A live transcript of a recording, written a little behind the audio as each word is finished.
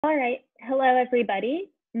All right. Hello, everybody.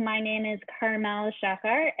 My name is Carmel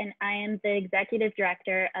Shachar, and I am the Executive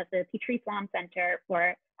Director of the Petrie-Flom Center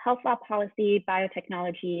for Health Law Policy,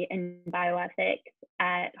 Biotechnology, and Bioethics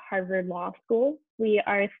at Harvard Law School. We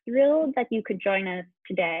are thrilled that you could join us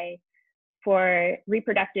today for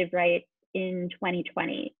Reproductive Rights in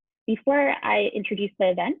 2020. Before I introduce the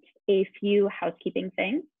event, a few housekeeping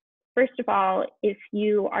things. First of all, if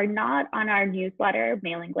you are not on our newsletter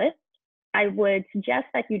mailing list, I would suggest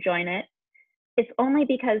that you join it. It's only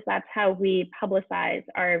because that's how we publicize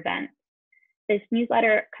our events. This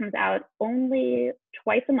newsletter comes out only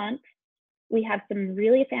twice a month. We have some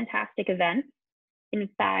really fantastic events. In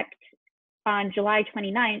fact, on July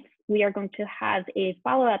 29th, we are going to have a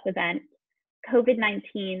follow-up event,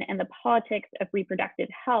 COVID-19 and the Politics of Reproductive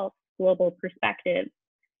Health, Global Perspectives,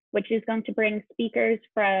 which is going to bring speakers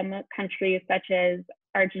from countries such as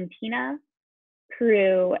Argentina,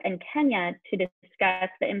 Peru, and Kenya to discuss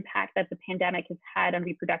the impact that the pandemic has had on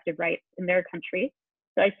reproductive rights in their country.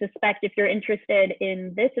 So I suspect if you're interested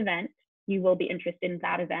in this event, you will be interested in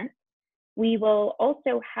that event. We will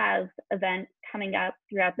also have events coming up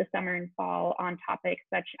throughout the summer and fall on topics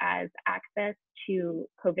such as access to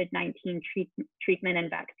COVID-19 treatment and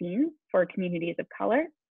vaccines for communities of color,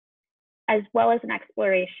 as well as an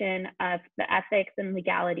exploration of the ethics and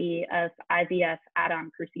legality of IVF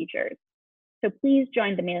add-on procedures. So please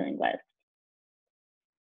join the mailing list.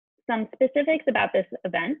 Some specifics about this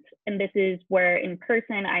event, and this is where in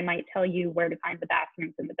person I might tell you where to find the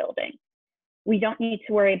bathrooms in the building. We don't need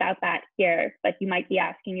to worry about that here, but you might be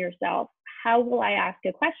asking yourself, how will I ask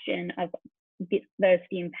a question of the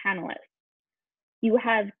esteemed panelists? You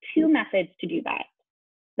have two methods to do that.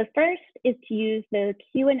 The first is to use the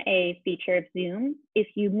Q&A feature of Zoom. If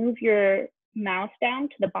you move your mouse down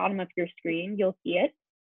to the bottom of your screen, you'll see it.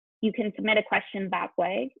 You can submit a question that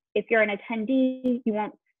way. If you're an attendee, you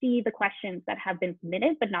won't see the questions that have been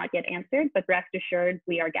submitted but not yet answered, but rest assured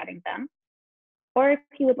we are getting them. Or if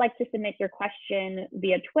you would like to submit your question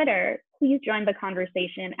via Twitter, please join the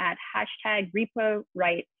conversation at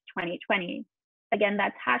 #ReproRights2020. Again,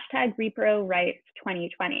 that's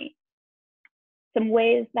 #ReproRights2020. Some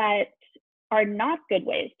ways that are not good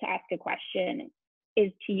ways to ask a question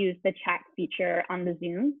is to use the chat feature on the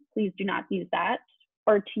Zoom. Please do not use that.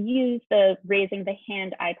 Or to use the raising the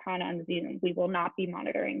hand icon on Zoom. We will not be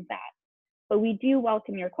monitoring that. But we do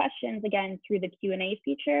welcome your questions, again, through the Q&A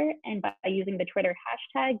feature and by using the Twitter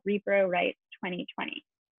 #ReproRights2020.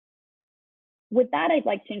 With that, I'd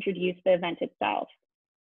like to introduce the event itself.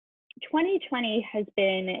 2020 has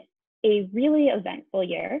been a really eventful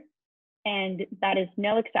year, and that is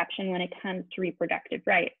no exception when it comes to reproductive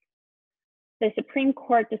rights. The Supreme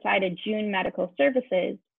Court decided June Medical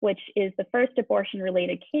Services, which is the first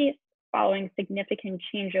abortion-related case following significant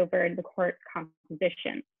changeover in the court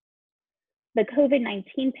composition. The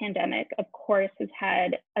COVID-19 pandemic, of course, has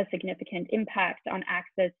had a significant impact on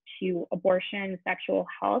access to abortion, sexual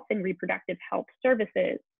health, and reproductive health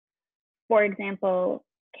services. For example,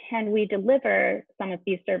 can we deliver some of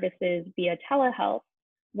these services via telehealth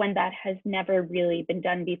when that has never really been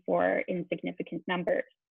done before in significant numbers?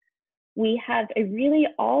 We have a really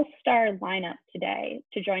all-star lineup today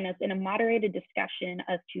to join us in a moderated discussion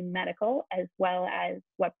as to medical, as well as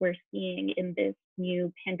what we're seeing in this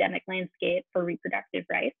new pandemic landscape for reproductive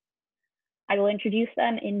rights. I will introduce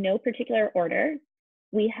them in no particular order.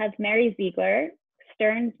 We have Mary Ziegler,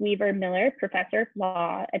 Stearns Weaver Miller Professor of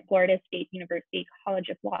Law at Florida State University College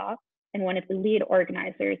of Law, and one of the lead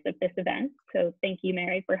organizers of this event. So thank you,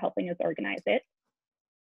 Mary, for helping us organize it.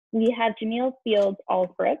 We have Jamil Fields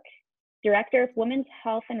Albrook, Director of Women's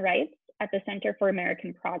Health and Rights at the Center for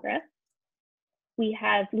American Progress. We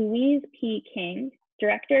have Louise P. King,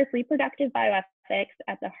 Director of Reproductive Bioethics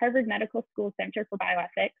at the Harvard Medical School Center for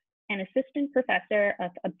Bioethics and Assistant Professor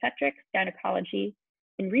of Obstetrics, Gynecology,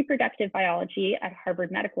 and Reproductive Biology at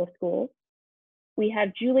Harvard Medical School. We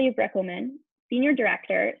have Julie Reckelman, Senior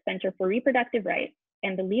Director, Center for Reproductive Rights,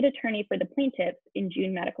 and the lead attorney for the plaintiffs in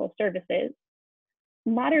June Medical Services.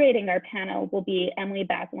 Moderating our panel will be Emily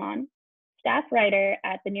Bazelon, staff writer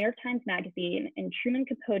at the New York Times Magazine and Truman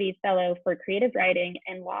Capote Fellow for Creative Writing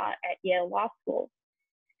and Law at Yale Law School.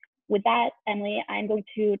 With that, Emily, I'm going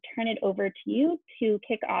to turn it over to you to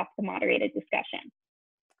kick off the moderated discussion.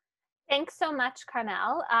 Thanks so much,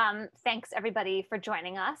 Carmel. Thanks everybody for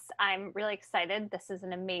joining us. I'm really excited. This is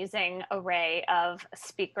an amazing array of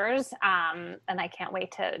speakers, and I can't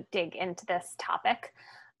wait to dig into this topic.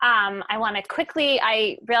 I want to quickly,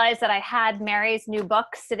 I realized that I had Mary's new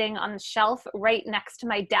book sitting on the shelf right next to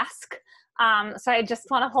my desk. So I just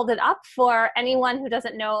want to hold it up for anyone who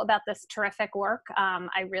doesn't know about this terrific work.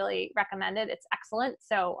 I really recommend it. It's excellent.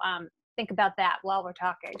 So think about that while we're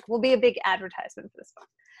talking. We'll be a big advertisement for this book.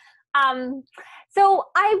 So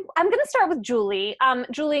I'm going to start with Julie.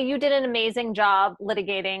 Julie, you did an amazing job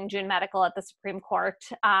litigating June Medical at the Supreme Court.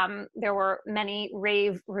 There were many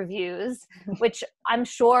rave reviews, which I'm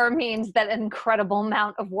sure means that an incredible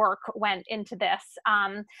amount of work went into this.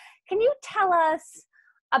 Can you tell us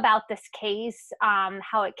about this case,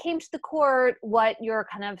 how it came to the court, what your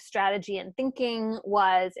kind of strategy and thinking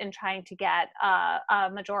was in trying to get a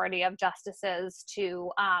majority of justices to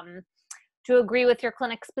agree with your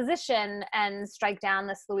clinic's position and strike down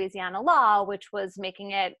this Louisiana law, which was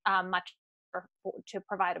making it much harder to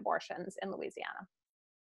provide abortions in Louisiana?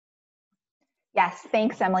 Yes,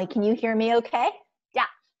 thanks, Emily. Can you hear me okay? Yeah.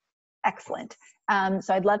 Excellent.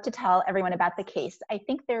 So I'd love to tell everyone about the case. I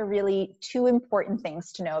think there are really two important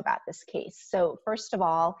things to know about this case. So first of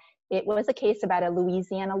all, it was a case about a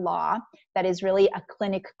Louisiana law that is really a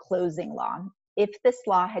clinic closing law. If this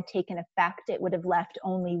law had taken effect, it would have left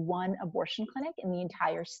only one abortion clinic in the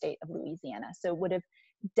entire state of Louisiana. So it would have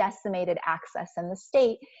decimated access in the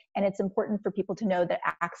state. And it's important for people to know that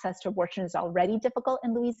access to abortion is already difficult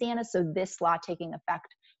in Louisiana. So this law taking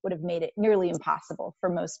effect would have made it nearly impossible for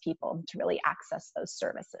most people to really access those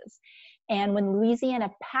services. And when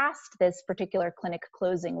Louisiana passed this particular clinic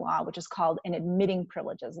closing law, which is called an admitting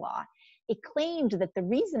privileges law, it claimed that the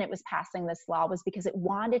reason it was passing this law was because it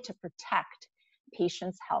wanted to protect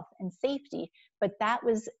patients' health and safety. But that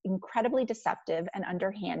was incredibly deceptive and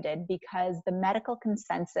underhanded because the medical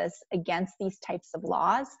consensus against these types of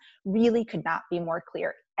laws really could not be more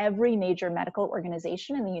clear. Every major medical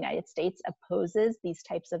organization in the United States opposes these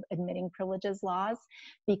types of admitting privileges laws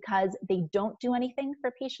because they don't do anything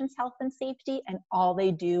for patients' health and safety, and all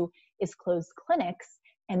they do is close clinics.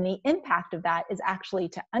 And the impact of that is actually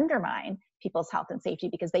to undermine people's health and safety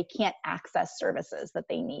because they can't access services that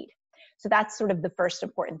they need. So that's sort of the first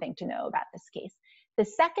important thing to know about this case. The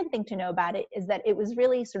second thing to know about it is that it was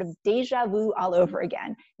really sort of deja vu all over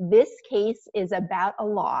again. This case is about a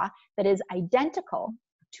law that is identical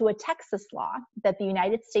to a Texas law that the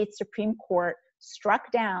United States Supreme Court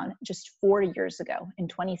struck down just 4 years ago in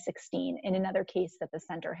 2016 in another case that the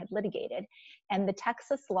center had litigated. And the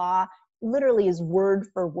Texas law literally is word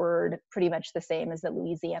for word pretty much the same as the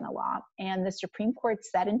Louisiana law. And the Supreme Court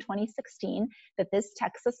said in 2016 that this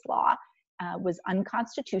Texas law was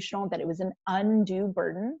unconstitutional, that it was an undue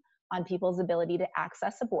burden on people's ability to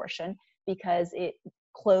access abortion because it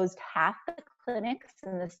closed half the clinics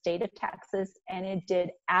in the state of Texas and it did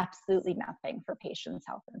absolutely nothing for patients'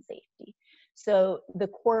 health and safety. So the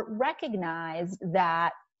court recognized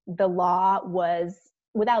that the law was,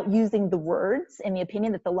 without using the words in the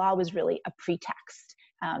opinion, that the law was really a pretext,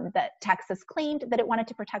 that Texas claimed that it wanted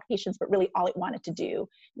to protect patients, but really all it wanted to do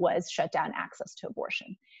was shut down access to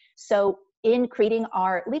abortion. So in creating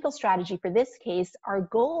our legal strategy for this case, our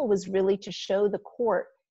goal was really to show the court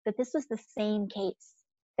that this was the same case,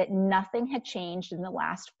 that nothing had changed in the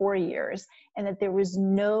last 4 years, and that there was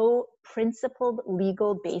no principled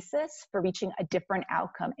legal basis for reaching a different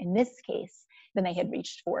outcome in this case than they had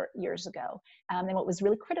reached 4 years ago. And what was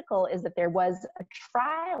really critical is that there was a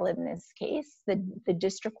trial in this case. The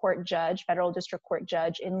district court judge, federal district court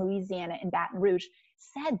judge in Louisiana in Baton Rouge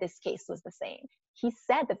said this case was the same. He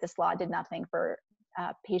said that this law did nothing for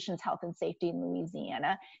patients' health and safety in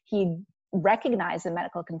Louisiana. He recognized the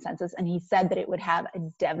medical consensus, and he said that it would have a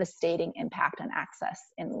devastating impact on access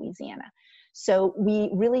in Louisiana. So we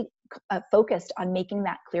really focused on making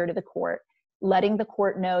that clear to the court, letting the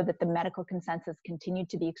court know that the medical consensus continued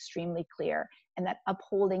to be extremely clear and that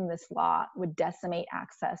upholding this law would decimate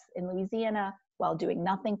access in Louisiana while doing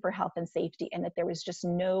nothing for health and safety, and that there was just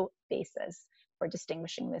no basis for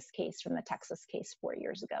distinguishing this case from the Texas case 4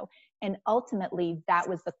 years ago. And ultimately, that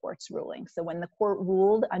was the court's ruling. So when the court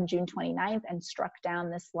ruled on June 29th and struck down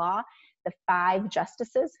this law, the 5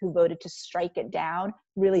 justices who voted to strike it down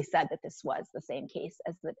really said that this was the same case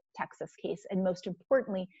as the Texas case. And most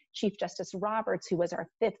importantly, Chief Justice Roberts, who was our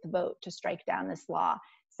 5th vote to strike down this law,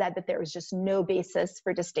 said that there was just no basis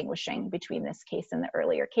for distinguishing between this case and the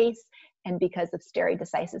earlier case. And because of stare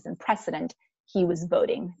decisis and precedent, he was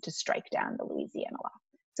voting to strike down the Louisiana law.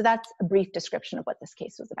 So that's a brief description of what this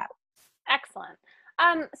case was about. Excellent.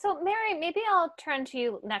 So Mary, maybe I'll turn to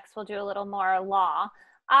you next. We'll do a little more law.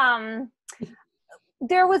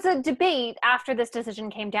 There was a debate after this decision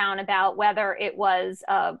came down about whether it was,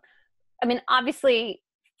 obviously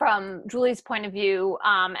from Julie's point of view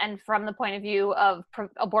and from the point of view of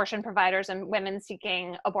abortion providers and women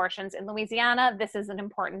seeking abortions in Louisiana, this is an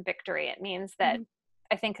important victory. It means that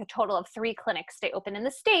I think a total of 3 clinics stay open in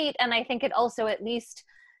the state. And I think it also, at least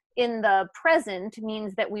in the present,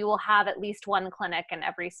 means that we will have at least 1 clinic in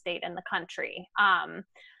every state in the country.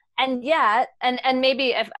 And yet, and maybe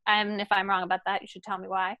if I'm wrong about that, you should tell me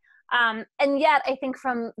why. And yet, I think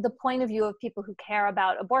from the point of view of people who care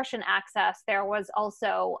about abortion access, there was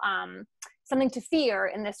also something to fear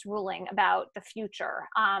in this ruling about the future.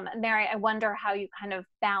 Mary, I wonder how you kind of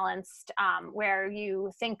balanced where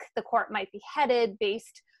you think the court might be headed,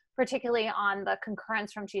 based particularly on the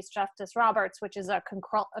concurrence from Chief Justice Roberts, which is a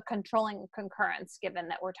controlling concurrence, given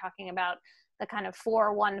that we're talking about the kind of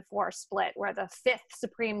 4-1-4 split, where the 5th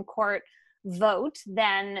Supreme Court vote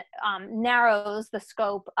then narrows the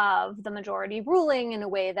scope of the majority ruling in a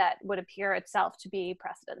way that would appear itself to be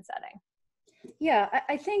precedent setting. Yeah,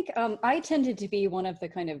 I think I tended to be one of the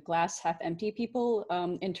kind of glass half empty people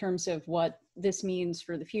in terms of what this means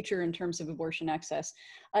for the future in terms of abortion access.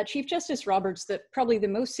 Chief Justice Roberts, probably the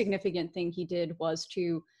most significant thing he did was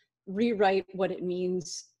to rewrite what it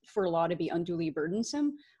means for a law to be unduly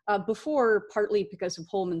burdensome. Before, partly because of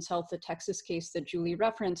Holman's Health, the Texas case that Julie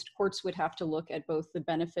referenced, courts would have to look at both the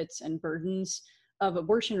benefits and burdens of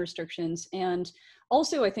abortion restrictions. And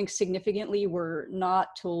also, I think significantly, were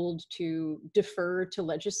not told to defer to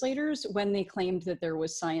legislators when they claimed that there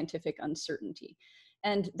was scientific uncertainty.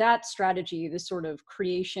 And that strategy, the sort of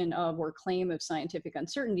creation of or claim of scientific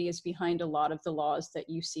uncertainty, is behind a lot of the laws that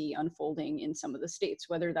you see unfolding in some of the states,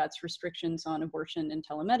 whether that's restrictions on abortion and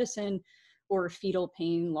telemedicine, or fetal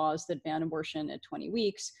pain laws that ban abortion at 20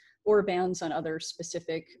 weeks, or bans on other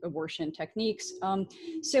specific abortion techniques.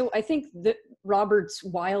 So I think that Roberts,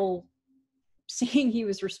 while saying he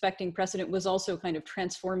was respecting precedent, was also kind of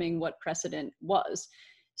transforming what precedent was.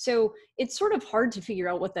 So it's sort of hard to figure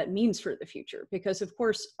out what that means for the future, because of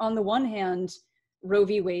course, on the one hand, Roe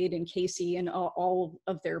v. Wade and Casey and all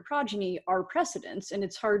of their progeny are precedents, and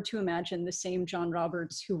it's hard to imagine the same John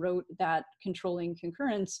Roberts who wrote that controlling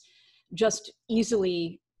concurrence just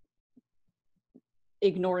easily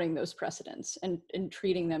ignoring those precedents and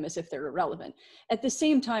treating them as if they're irrelevant. At the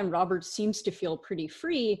same time, Roberts seems to feel pretty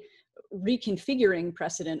free reconfiguring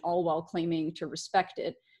precedent, all while claiming to respect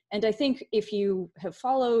it. And I think if you have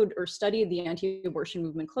followed or studied the anti-abortion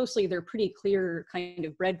movement closely, there are pretty clear kind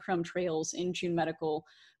of breadcrumb trails in June Medical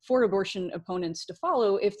for abortion opponents to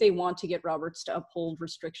follow if they want to get Roberts to uphold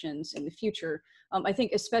restrictions in the future. I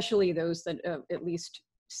think especially those that at least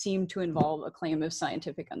seem to involve a claim of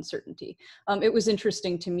scientific uncertainty. It was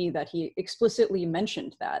interesting to me that he explicitly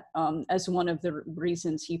mentioned that as one of the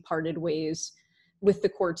reasons he parted ways with the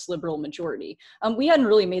court's liberal majority. We hadn't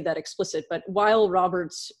really made that explicit, but while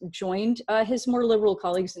Roberts joined his more liberal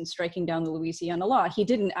colleagues in striking down the Louisiana law, he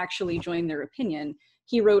didn't actually join their opinion.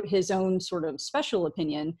 He wrote his own sort of special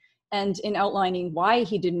opinion, and in outlining why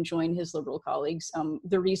he didn't join his liberal colleagues,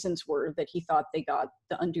 the reasons were that he thought they got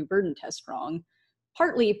the undue burden test wrong,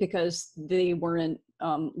 partly because they weren't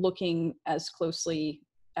looking as closely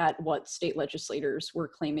at what state legislators were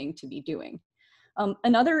claiming to be doing.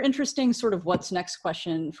 Another interesting sort of what's next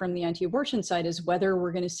question from the anti-abortion side is whether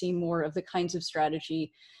we're going to see more of the kinds of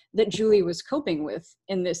strategy that Julie was coping with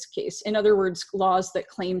in this case. In other words, laws that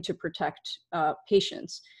claim to protect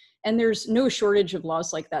patients. And there's no shortage of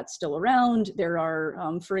laws like that still around. There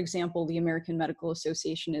are, for example, the American Medical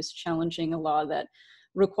Association is challenging a law that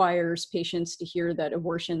requires patients to hear that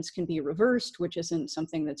abortions can be reversed, which isn't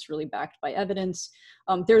something that's really backed by evidence.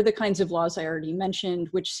 They're the kinds of laws I already mentioned,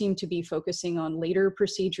 which seem to be focusing on later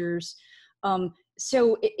procedures.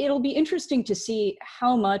 So it'll be interesting to see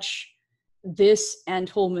how much this and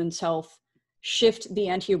Holman's Health shift the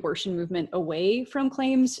anti-abortion movement away from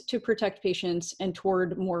claims to protect patients and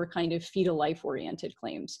toward more kind of fetal life-oriented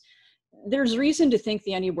claims. There's reason to think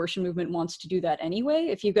the anti-abortion movement wants to do that anyway.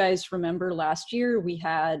 If you guys remember last year, we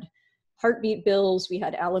had heartbeat bills, we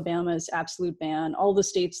had Alabama's absolute ban. All the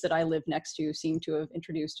states that I live next to seem to have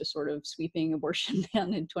introduced a sort of sweeping abortion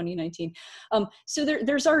ban in 2019. So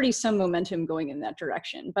there's already some momentum going in that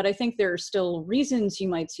direction, but I think there are still reasons you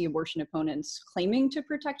might see abortion opponents claiming to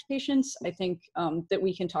protect patients. I think that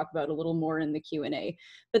we can talk about a little more in the Q&A,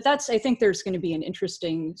 but I think there's going to be an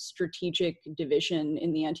interesting strategic division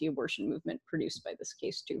in the anti-abortion movement produced by this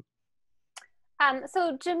case too.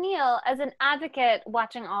 So Jamil, as an advocate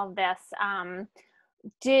watching all of this,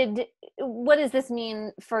 what does this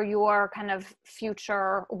mean for your kind of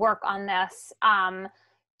future work on this?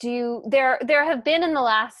 There have been in the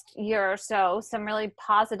last year or so some really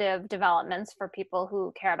positive developments for people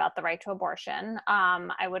who care about the right to abortion,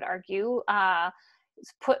 I would argue.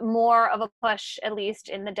 put more of a push, at least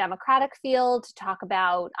in the Democratic field, to talk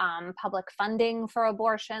about public funding for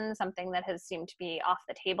abortion, something that has seemed to be off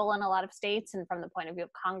the table in a lot of states and from the point of view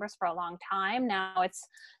of Congress for a long time. Now it's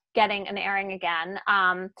getting an airing again.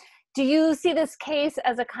 Do you see this case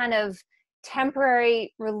as a kind of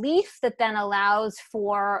temporary relief that then allows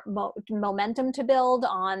for momentum to build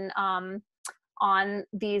on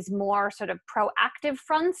these more sort of proactive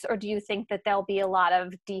fronts, or do you think that there'll be a lot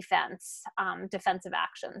of defensive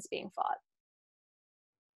actions being fought?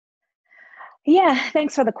 Yeah,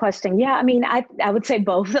 thanks for the question. Yeah, I mean, I would say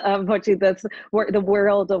both. Unfortunately, that's the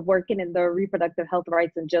world of working in the reproductive health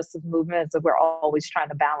rights and justice movements, we're always trying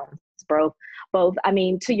to balance both. I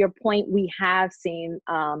mean, to your point, we have seen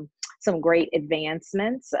some great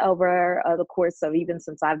advancements over the course of, even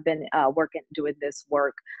since I've been doing this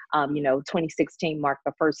work. 2016 marked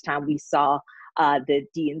the first time we saw the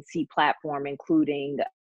DNC platform, including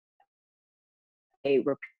a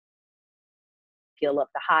repeal of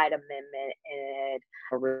the Hyde Amendment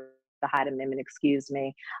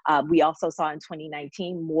We also saw in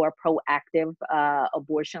 2019 more proactive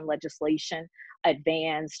abortion legislation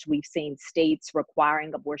advanced. We've seen states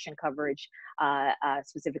requiring abortion coverage,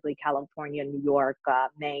 specifically California, New York,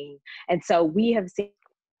 Maine. And so we have seen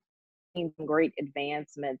some great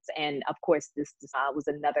advancements. And of course, this was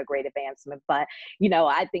another great advancement. But,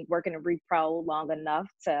 I think working in Repro long enough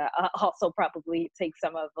to also probably take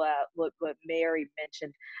some of what Mary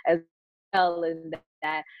mentioned as well, in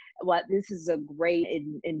that what this is a great,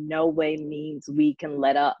 in no way means we can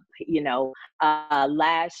let up.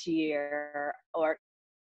 Last year, or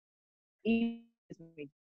even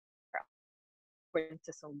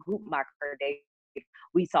to some group marker data,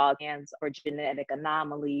 we saw bans for genetic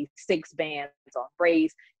anomalies, 6 bans on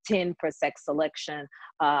race, 10 for sex selection,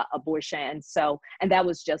 abortion. And that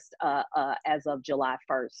was just as of July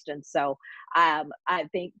 1st. And so I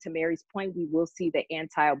think, to Mary's point, we will see the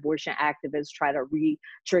anti-abortion activists try to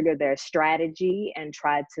re-trigger their strategy and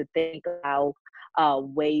try to think about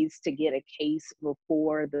ways to get a case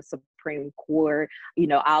before the Supreme Court.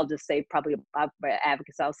 I'll just say, probably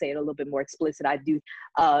advocates, I'll say it a little bit more explicit. I do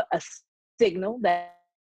a signal that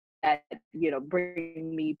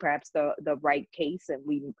bring me perhaps the right case, and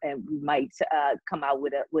we might come out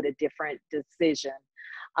with a different decision.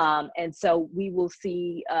 And so we will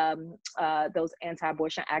see those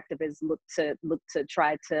anti-abortion activists look to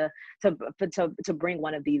try to bring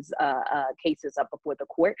one of these cases up before the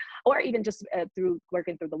court, or even just through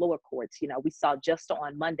working through the lower courts. We saw just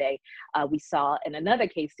on Monday, we saw in another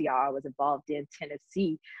case CR was involved in,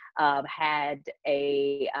 Tennessee had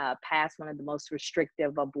passed one of the most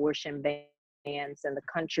restrictive abortion bans in the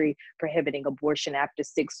country, prohibiting abortion after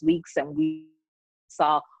 6 weeks, and we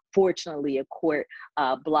saw, fortunately, a court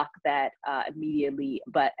blocked that immediately,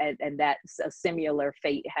 and that's a similar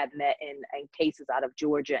fate had met in cases out of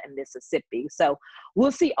Georgia and Mississippi. So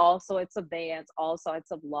we'll see all sorts of bans, all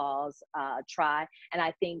sorts of laws try, and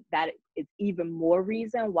I think that is even more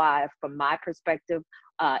reason why, from my perspective,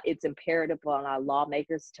 it's imperative on our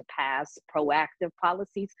lawmakers to pass proactive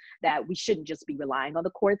policies, that we shouldn't just be relying on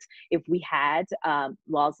the courts. If we had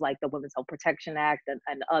laws like the Women's Health Protection Act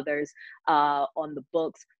and others on the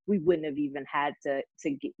books, we wouldn't have even had to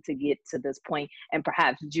get to this point. And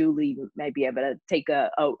perhaps Julie may be able to take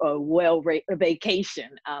a vacation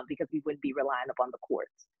because we wouldn't be relying upon the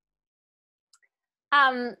courts.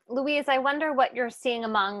 Louise, I wonder what you're seeing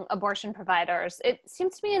among abortion providers. It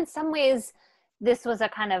seems to me in some ways this was a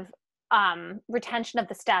kind of retention of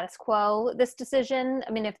the status quo, this decision.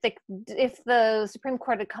 I mean, if the Supreme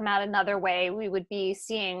Court had come out another way, we would be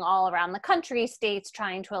seeing all around the country states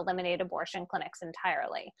trying to eliminate abortion clinics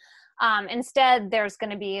entirely. Instead, there's going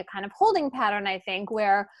to be a kind of holding pattern, I think,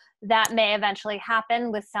 where that may eventually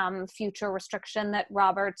happen with some future restriction that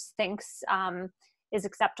Roberts thinks is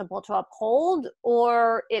acceptable to uphold,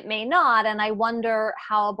 or it may not. And I wonder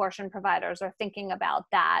how abortion providers are thinking about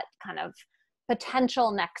that kind of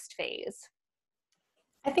potential next phase.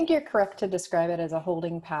 I think you're correct to describe it as a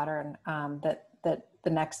holding pattern, that the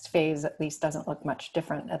next phase at least doesn't look much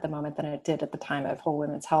different at the moment than it did at the time of Whole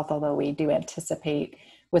Women's Health, although we do anticipate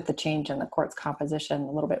with the change in the court's composition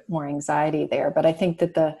a little bit more anxiety there. But I think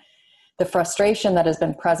that the frustration that has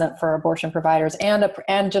been present for abortion providers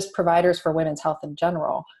and just providers for women's health in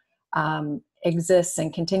general exists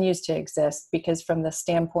and continues to exist, because from the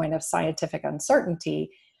standpoint of scientific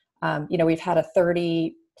uncertainty, we've had a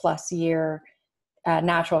 30+ year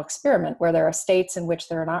natural experiment where there are states in which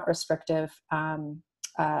there are not restrictive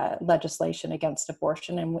legislation against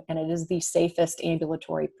abortion, and it is the safest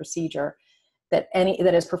ambulatory procedure that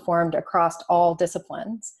is performed across all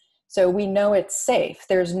disciplines. So we know it's safe.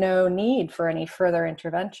 There's no need for any further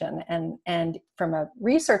intervention. And from a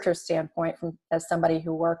researcher standpoint, as somebody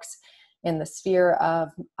who works in the sphere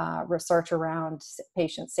of research around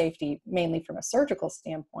patient safety, mainly from a surgical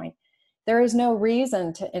standpoint, there is no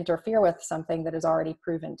reason to interfere with something that is already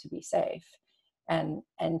proven to be safe. And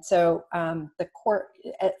so the court,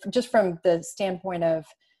 just from the standpoint of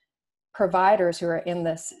providers who are in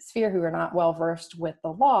this sphere who are not well versed with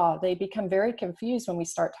the law, they become very confused when we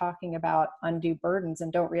start talking about undue burdens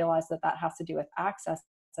and don't realize that that has to do with access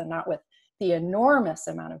and not with the enormous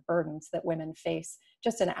amount of burdens that women face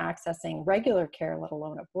just in accessing regular care, let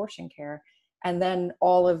alone abortion care. And then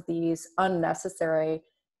all of these unnecessary,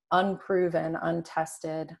 unproven,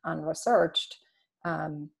 untested, unresearched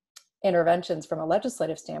interventions from a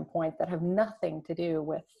legislative standpoint that have nothing to do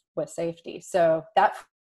with safety. So that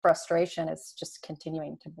frustration is just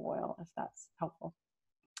continuing to boil, if that's helpful.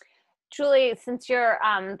 Julie, since you're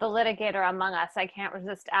the litigator among us, I can't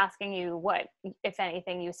resist asking you what, if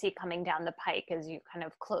anything, you see coming down the pike as you kind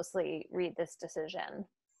of closely read this decision.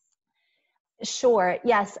 Sure.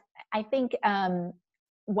 Yes, I think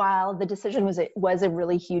while the decision was a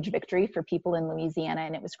really huge victory for people in Louisiana,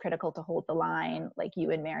 and it was critical to hold the line, like you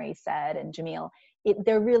and Mary said, and Jamil,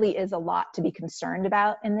 there really is a lot to be concerned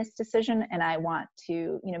about in this decision, and I want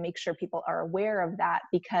to make sure people are aware of that,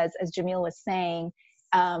 because as Jamil was saying,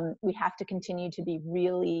 we have to continue to be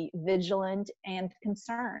really vigilant and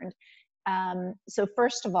concerned. So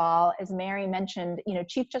first of all, as Mary mentioned,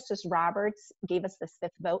 Chief Justice Roberts gave us this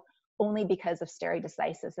fifth vote only because of stare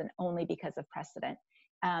decisis and only because of precedent.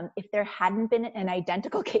 If there hadn't been an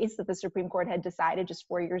identical case that the Supreme Court had decided just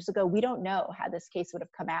 4 years ago, we don't know how this case would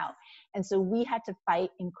have come out. And so we had to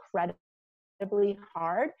fight incredibly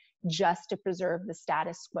hard just to preserve the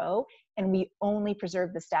status quo. And we only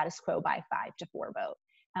preserved the status quo by 5-4 vote.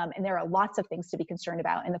 And there are lots of things to be concerned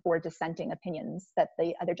about in the 4 dissenting opinions that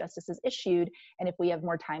the other justices issued. And if we have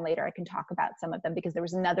more time later, I can talk about some of them, because there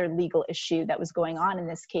was another legal issue that was going on in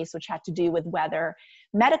this case, which had to do with whether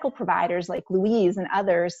medical providers like Louise and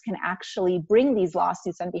others can actually bring these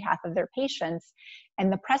lawsuits on behalf of their patients.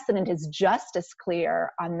 And the precedent is just as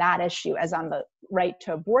clear on that issue as on the right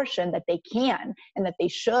to abortion, that they can and that they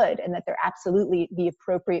should, and that they're absolutely the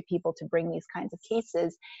appropriate people to bring these kinds of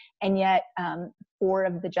cases. And yet 4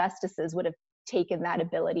 of the justices would have taken that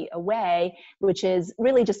ability away, which is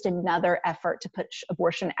really just another effort to push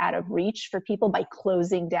abortion out of reach for people by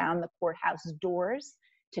closing down the courthouse doors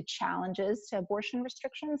to challenges to abortion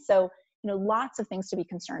restrictions. So lots of things to be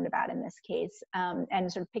concerned about in this case.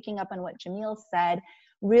 And sort of picking up on what Jamil said,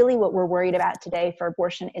 really what we're worried about today for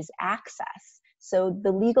abortion is access. So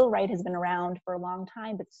the legal right has been around for a long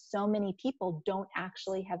time, but so many people don't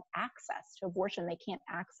actually have access to abortion. They can't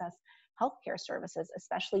access healthcare services,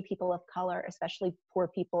 especially people of color, especially poor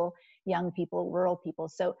people, young people, rural people.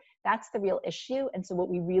 So that's the real issue. And so what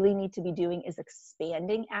we really need to be doing is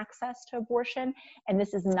expanding access to abortion. And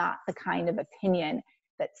this is not the kind of opinion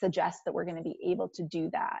that suggests that we're going to be able to do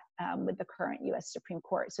that with the current US Supreme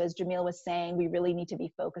Court. So as Jamil was saying, we really need to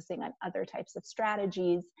be focusing on other types of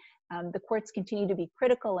strategies. The courts continue to be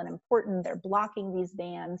critical and important. They're blocking these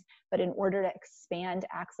bans, but in order to expand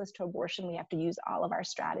access to abortion, we have to use all of our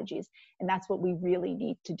strategies. And that's what we really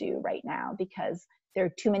need to do right now, because there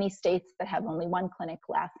are too many states that have only 1 clinic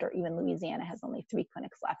left, or even Louisiana has only 3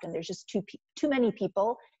 clinics left. And there's just too many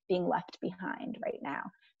people being left behind right now.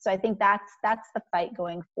 So I think that's the fight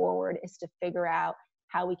going forward, is to figure out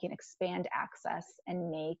how we can expand access and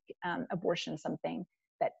make abortion something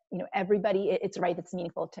that everybody, it's a right that's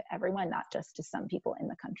meaningful to everyone, not just to some people in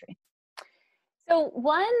the country. So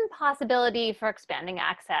one possibility for expanding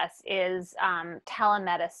access is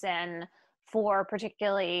telemedicine for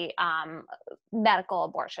particularly medical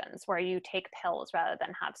abortions, where you take pills rather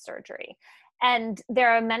than have surgery. And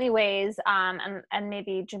there are many ways, and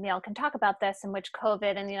maybe Jamil can talk about this, in which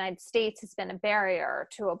COVID in the United States has been a barrier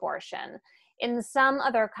to abortion. In some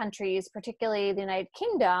other countries, particularly the United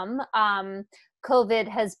Kingdom, COVID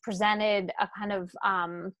has presented a kind of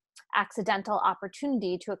accidental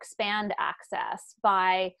opportunity to expand access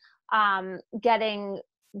by getting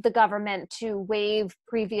the government to waive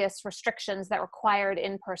previous restrictions that required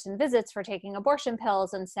in-person visits for taking abortion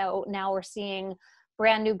pills. And so now we're seeing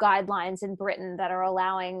brand new guidelines in Britain that are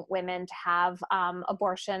allowing women to have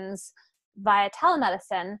abortions via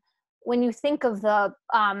telemedicine. When you think of the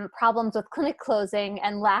problems with clinic closing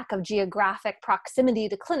and lack of geographic proximity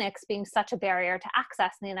to clinics being such a barrier to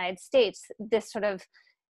access in the United States, this sort of,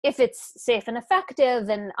 if it's safe and effective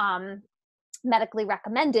and medically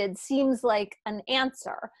recommended, seems like an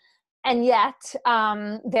answer. And yet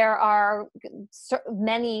there are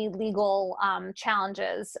many legal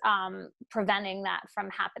challenges preventing that from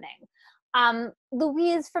happening.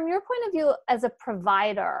 Louise, from your point of view as a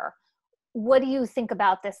provider, what do you think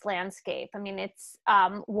about this landscape? I mean, it's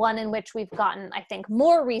one in which we've gotten, I think,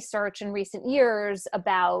 more research in recent years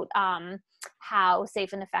about how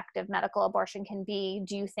safe and effective medical abortion can be.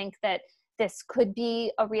 Do you think that this could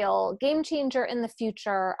be a real game changer in the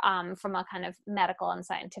future from a kind of medical and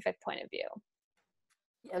scientific point of view?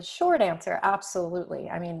 Yeah, short answer, absolutely.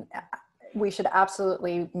 I mean, we should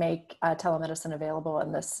absolutely make telemedicine available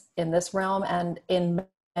in this realm and in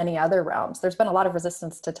many other realms. There's been a lot of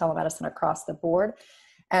resistance to telemedicine across the board.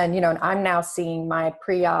 And, and I'm now seeing my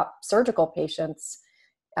pre-op surgical patients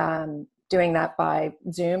doing that by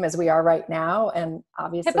Zoom as we are right now. And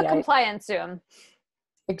obviously HIPAA compliant Zoom.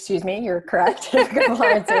 Excuse me, you're correct.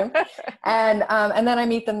 Compliant Zoom. And then I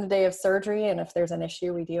meet them the day of surgery. And if there's an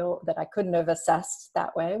issue that I couldn't have assessed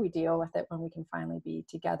that way, we deal with it when we can finally be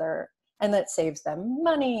together. And that saves them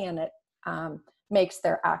money, and it makes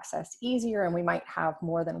their access easier. And we might have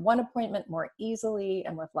more than one appointment more easily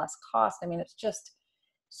and with less cost. I mean, it's just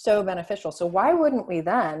so beneficial. So why wouldn't we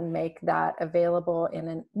then make that available in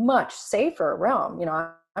a much safer realm?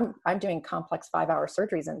 I'm doing complex 5-hour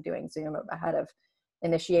surgeries and doing Zoom ahead of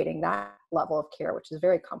initiating that level of care, which is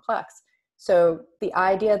very complex. So the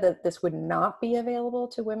idea that this would not be available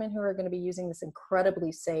to women who are going to be using this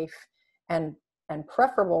incredibly safe and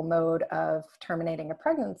preferable mode of terminating a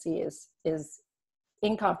pregnancy is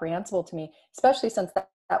incomprehensible to me, especially since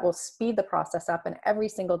that will speed the process up, and every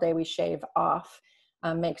single day we shave off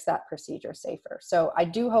makes that procedure safer. So I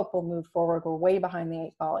do hope we'll move forward. We're way behind the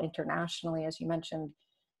 8 ball internationally, as you mentioned,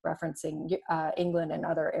 referencing England and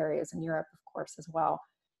other areas in Europe, of course, as well.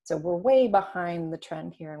 So we're way behind the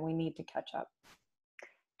trend here, and we need to catch up.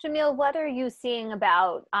 Jamil, what are you seeing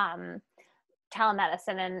about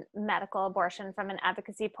telemedicine and medical abortion from an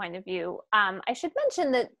advocacy point of view? I should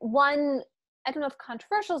mention that one, I don't know if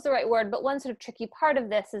controversial is the right word, but one sort of tricky part of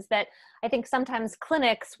this is that I think sometimes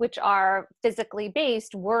clinics, which are physically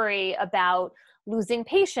based, worry about losing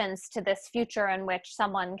patients to this future in which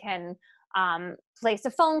someone can place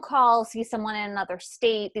a phone call, see someone in another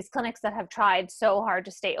state. These clinics that have tried so hard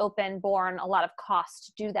to stay open, borne a lot of cost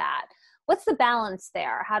to do that. What's the balance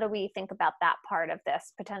there? How do we think about that part of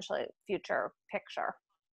this potentially future picture?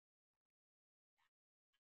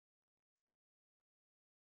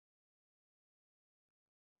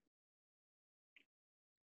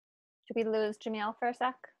 Did we lose Jamil for a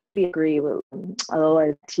sec? We agree with, can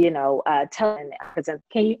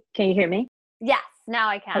you hear me? Yes, now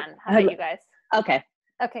I can. How about you guys? Okay.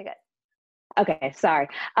 Okay, good. Okay, sorry.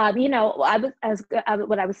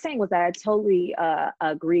 What I was saying was that I totally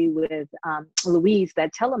agree with Louise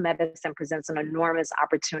that telemedicine presents an enormous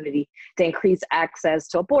opportunity to increase access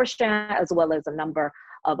to abortion as well as a number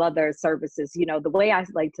of other services. The way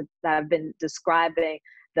I've been describing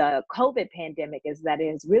the COVID pandemic is that it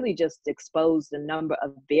has really just exposed a number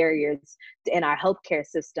of barriers in our healthcare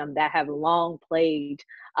system that have long plagued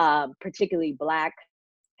particularly Black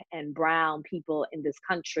and brown people in this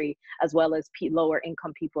country, as well as lower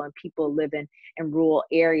income people and people living in rural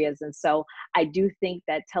areas. And so I do think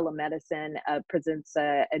that telemedicine presents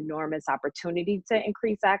an enormous opportunity to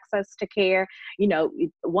increase access to care.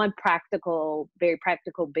 One very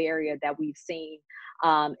practical barrier that we've seen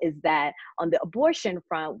is that on the abortion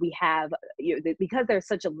front, we have, because there's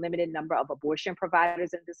such a limited number of abortion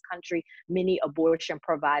providers in this country, many abortion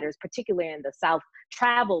providers, particularly in the South,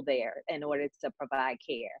 travel there in order to provide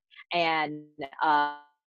care. And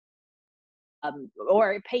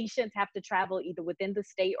or patients have to travel either within the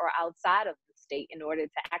state or outside of the state in order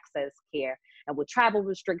to access care. And with travel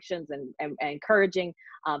restrictions and encouraging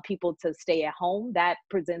people to stay at home, that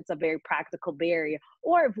presents a very practical barrier.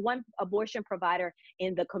 Or if one abortion provider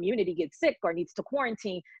in the community gets sick or needs to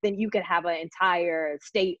quarantine, then you could have an entire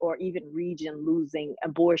state or even region losing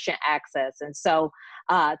abortion access. And so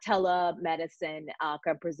telemedicine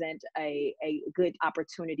can present a good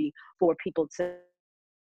opportunity for people to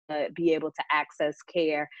be able to access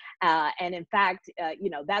care. And in fact,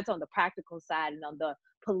 that's on the practical side. And on the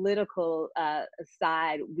political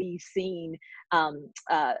side, we've seen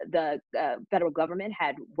the federal government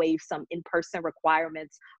had waived some in-person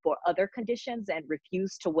requirements for other conditions and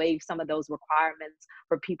refused to waive some of those requirements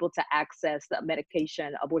for people to access the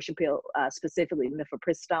medication, abortion pill, specifically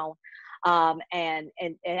mifepristone. And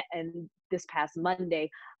this past Monday,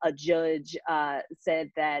 a judge said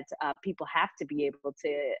that people have to be able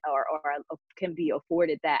to or can be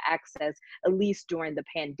afforded that access, at least during the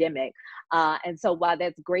pandemic. And so while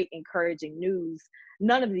that's great, encouraging news,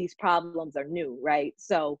 none of these problems are new, right?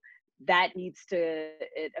 So that needs to,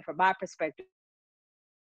 from my perspective,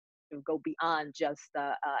 go beyond just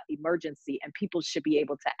emergency, and people should be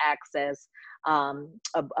able to access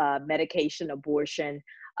medication, abortion,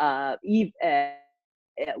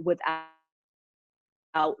 without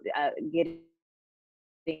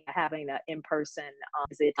having an in-person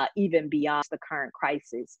visit, even beyond the current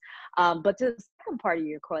crisis. But to the second part of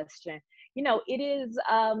your question, it's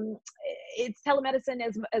telemedicine,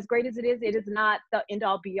 as great as it is not the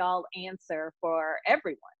end-all be-all answer for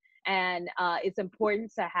everyone. And it's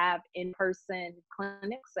important to have in-person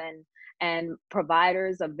clinics and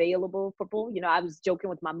providers available for people. I was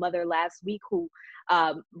joking with my mother last week, who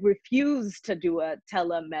refused to do a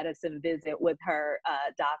telemedicine visit with her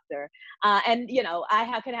doctor. And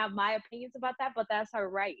I can have my opinions about that, but that's her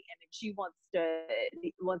right. And if she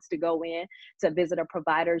wants to go in to visit a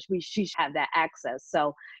provider, she should have that access.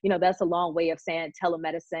 So that's a long way of saying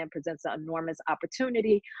telemedicine presents an enormous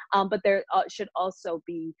opportunity, but there should also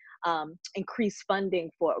be increased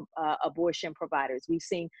funding for abortion providers. We've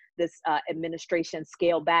seen this administration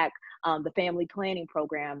scale back the family planning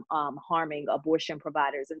program, harming abortion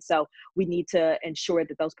providers. And so we need to ensure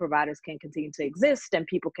that those providers can continue to exist and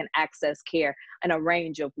people can access care in a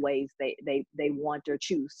range of ways they want or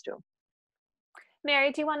choose to.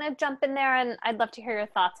 Mary, do you want to jump in there? And I'd love to hear your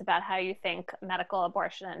thoughts about how you think medical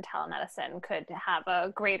abortion and telemedicine could have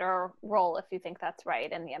a greater role, if you think that's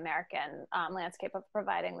right, in the American landscape of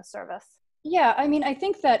providing the service. Yeah, I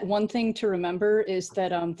think that one thing to remember is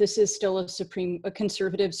that this is still a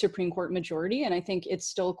conservative Supreme Court majority, and I think it's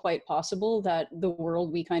still quite possible that the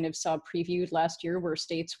world we kind of saw previewed last year, where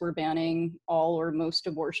states were banning all or most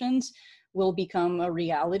abortions, will become a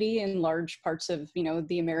reality in large parts of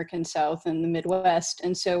the American South and the Midwest.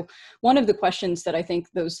 And so one of the questions that I think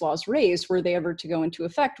those laws raise, were they ever to go into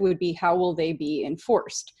effect, would be how will they be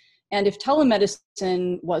enforced? And if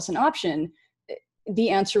telemedicine was an option,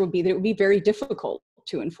 the answer would be that it would be very difficult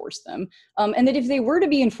to enforce them. And that if they were to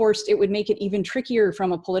be enforced, it would make it even trickier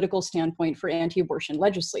from a political standpoint for anti-abortion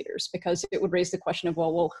legislators, because it would raise the question of,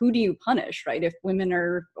 well, who do you punish, right? If women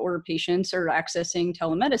or patients are accessing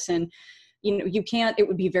telemedicine, you can't, it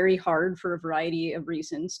would be very hard for a variety of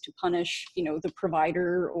reasons to punish, the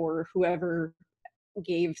provider or whoever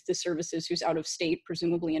gave the services who's out of state,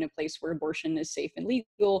 presumably in a place where abortion is safe and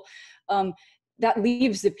legal. That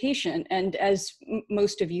leaves the patient. And as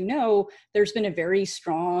most of you know, there's been a very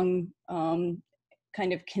strong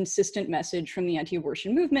kind of consistent message from the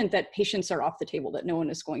anti-abortion movement that patients are off the table, that no one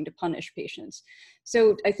is going to punish patients.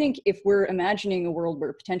 So I think if we're imagining a world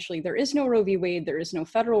where potentially there is no Roe v. Wade, there is no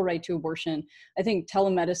federal right to abortion, I think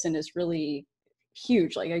telemedicine is really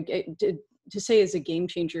huge. To say is a game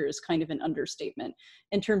changer is kind of an understatement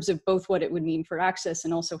in terms of both what it would mean for access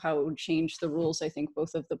and also how it would change the rules, I think,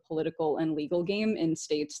 both of the political and legal game in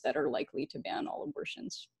states that are likely to ban all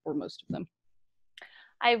abortions, or most of them.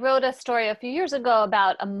 I wrote a story a few years ago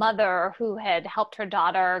about a mother who had helped her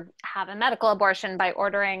daughter have a medical abortion by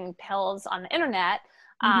ordering pills on the internet,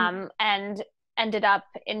 and ended up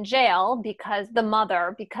in jail because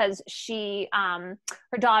she,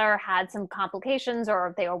 her daughter had some complications,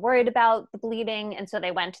 or they were worried about the bleeding. And so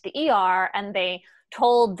they went to the ER and they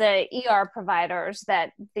told the ER providers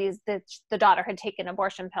that the daughter had taken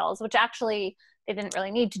abortion pills, which actually they didn't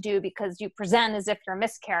really need to do because you present as if you're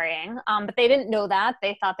miscarrying. But they didn't know that.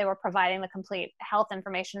 They thought they were providing the complete health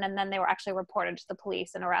information, and then they were actually reported to the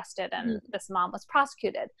police and arrested, and this mom was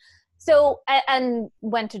prosecuted. So, and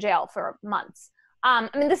went to jail for months.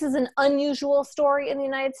 This is an unusual story in the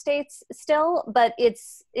United States still, but it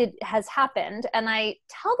has happened. And I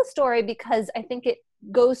tell the story because I think it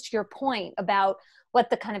goes to your point about what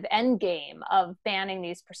the kind of end game of banning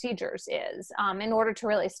these procedures is. In order to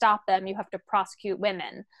really stop them, you have to prosecute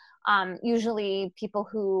women. Usually people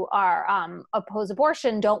who are oppose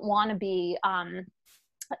abortion don't want to be,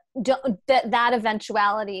 that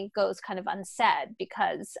eventuality goes kind of unsaid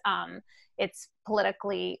because it's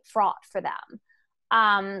politically fraught for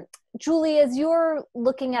them. Julie, as you're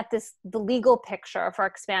looking at the legal picture for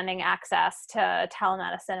expanding access to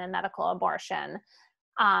telemedicine and medical abortion,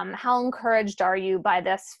 how encouraged are you by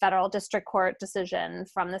this federal district court decision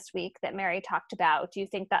from this week that Mary talked about? Do you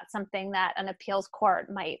think that's something that an appeals court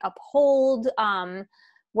might uphold?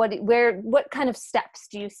 What kind of steps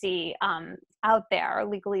do you see out there,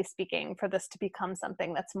 legally speaking, for this to become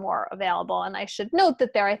something that's more available? And I should note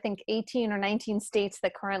that there are, I think, 18 or 19 states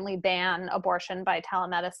that currently ban abortion by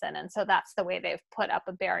telemedicine. And so that's the way they've put up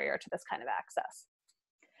a barrier to this kind of access.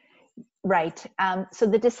 Right. So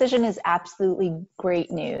the decision is absolutely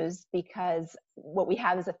great news, because what we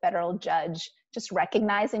have is a federal judge just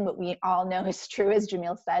recognizing what we all know is true, as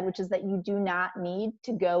Jamil said, which is that you do not need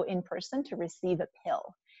to go in person to receive a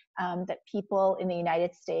pill. That people in the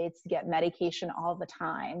United States get medication all the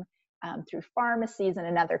time through pharmacies and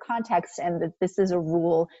in other contexts, and that this is a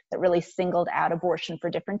rule that really singled out abortion for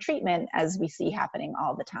different treatment, as we see happening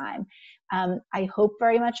all the time. I hope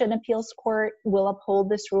very much an appeals court will uphold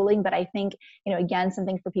this ruling, but I think, again,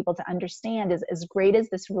 something for people to understand is, as great as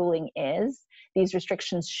this ruling is, these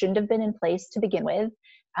restrictions shouldn't have been in place to begin with.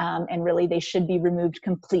 And really, they should be removed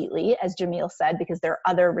completely, as Jamil said, because there are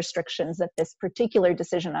other restrictions that this particular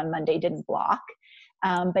decision on Monday didn't block.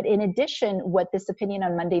 But in addition, what this opinion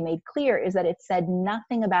on Monday made clear is that it said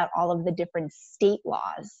nothing about all of the different state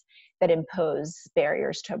laws that impose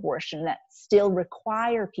barriers to abortion that still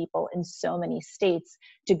require people in so many states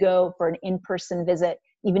to go for an in-person visit,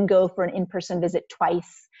 even go for an in-person visit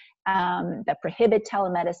twice, that prohibit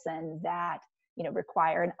telemedicine, that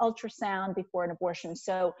require an ultrasound before an abortion.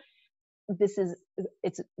 So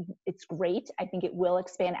it's great. I think it will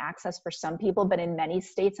expand access for some people, but in many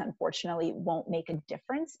states, unfortunately, it won't make a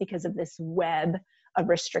difference because of this web of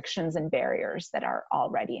restrictions and barriers that are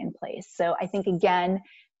already in place. So I think, again,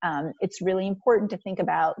 it's really important to think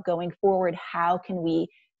about going forward, how can we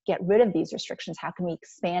get rid of these restrictions? How can we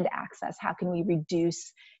expand access? How can we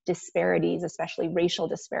reduce disparities, especially racial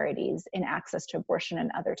disparities, in access to abortion and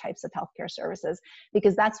other types of healthcare services?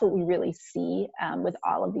 Because that's what we really see with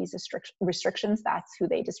all of these restrictions. That's who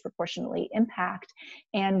they disproportionately impact.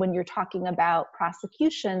 And when you're talking about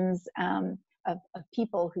prosecutions of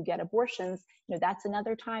people who get abortions, that's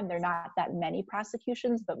another time. There are not that many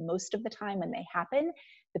prosecutions, but most of the time when they happen,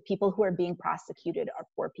 the people who are being prosecuted are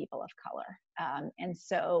poor people of color. And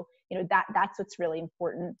so, that's what's really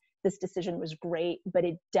important. This decision was great, but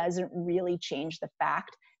it doesn't really change the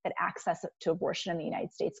fact that access to abortion in the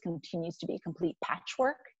United States continues to be a complete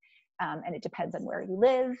patchwork. And it depends on where you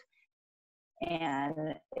live.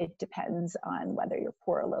 And it depends on whether you're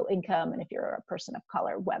poor or low income, and if you're a person of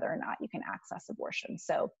color, whether or not you can access abortion.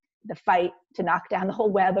 So the fight to knock down the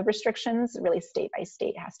whole web of restrictions, really state by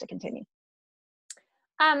state, has to continue.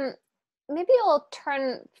 Maybe I'll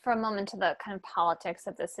turn for a moment to the kind of politics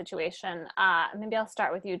of this situation. Maybe I'll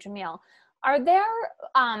start with you, Jamil. Are there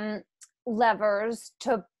levers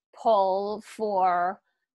to pull for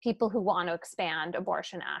people who want to expand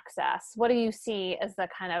abortion access? What do you see as the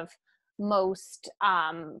kind of most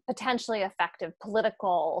potentially effective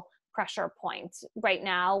political pressure points? Right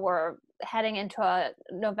now, we're heading into a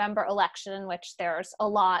November election in which there's a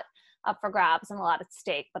lot up for grabs and a lot at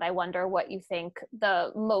stake, but I wonder what you think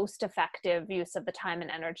the most effective use of the time and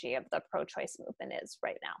energy of the pro-choice movement is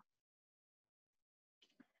right now.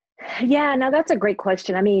 Yeah, now that's a great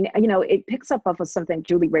question. I mean, it picks up off of something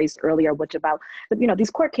Julie raised earlier, which about, these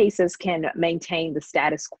court cases can maintain the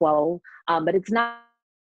status quo, but it's not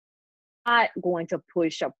going to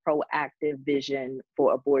push a proactive vision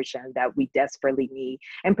for abortion that we desperately need,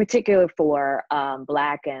 in particular for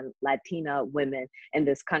Black and Latina women in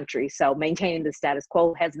this country. So maintaining the status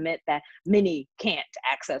quo has meant that many can't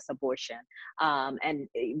access abortion, and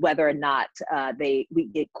whether or not we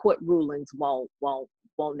get court rulings won't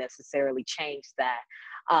necessarily change that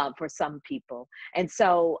for some people. And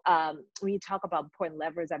so when you talk about important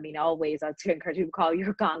levers, I mean, always I encourage you to call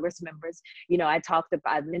your Congress members.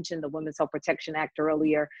 I mentioned the Women's Health Protection Act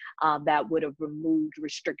earlier, that would have removed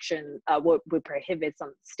would prohibit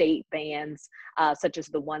some state bans, such as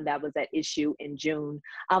the one that was at issue in June.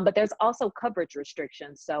 But there's also coverage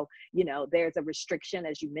restrictions. So, there's a restriction,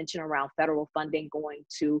 as you mentioned, around federal funding going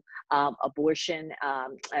to abortion,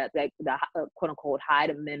 the quote unquote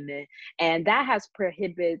Hyde Amendment. And that has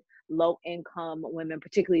prohibited low-income women,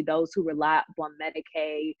 particularly those who rely on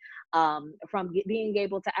Medicaid, from being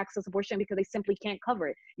able to access abortion because they simply can't cover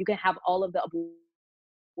it. You can have all of the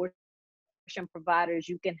abortion providers,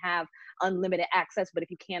 you can have unlimited access, but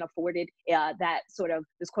if you can't afford it,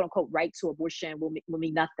 this quote-unquote right to abortion will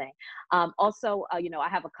mean nothing. Also, I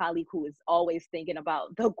have a colleague who is always thinking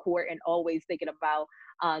about the court and always thinking about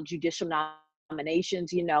judicial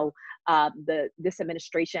nominations. This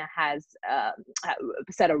administration has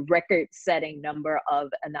set a record-setting number of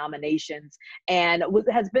nominations and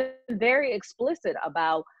has been very explicit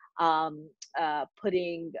about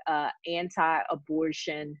putting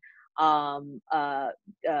anti-abortion,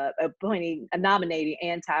 nominating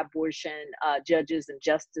anti-abortion judges and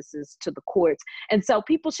justices to the courts. And so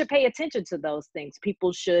people should pay attention to those things.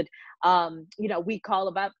 People should,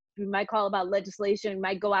 we might call about legislation,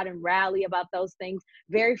 might go out and rally about those things.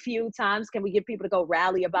 Very few times can we get people to go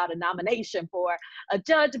rally about a nomination for a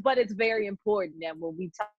judge, but it's very important. And when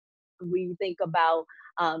we think about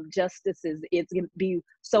justices, it's going to be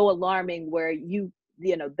so alarming where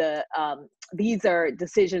these are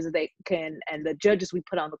decisions that can, and the judges we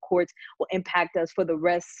put on the courts will impact us for the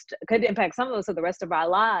rest, could impact some of us for the rest of our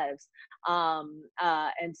lives.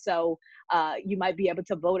 And so you might be able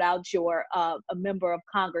to vote out a member of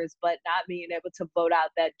Congress, but not being able to vote out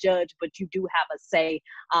that judge, but you do have a say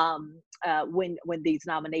when these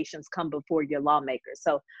nominations come before your lawmakers.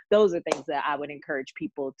 So those are things that I would encourage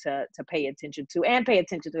people to pay attention to, and pay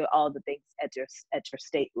attention to all the things at your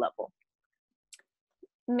state level.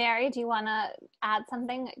 Mary, do you want to add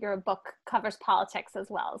something? Your book covers politics as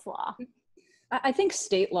well as law. I think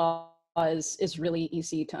state law is really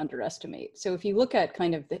easy to underestimate. So if you look at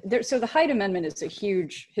kind of the Hyde Amendment is a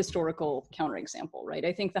huge historical counterexample, right?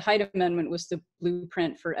 I think the Hyde Amendment was the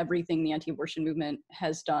blueprint for everything the anti-abortion movement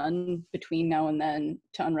has done between now and then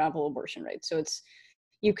to unravel abortion rights. So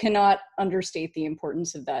you cannot understate the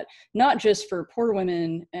importance of that, not just for poor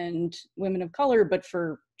women and women of color, but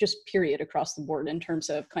for just period across the board in terms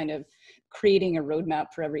of kind of creating a roadmap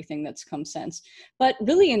for everything that's come since. But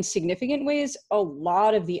really in significant ways, a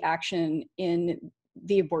lot of the action in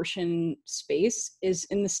the abortion space is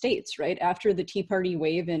in the states, right? After the Tea Party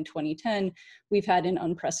wave in 2010, we've had an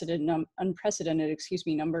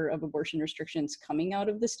unprecedented number of abortion restrictions coming out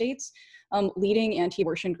of the states. Leading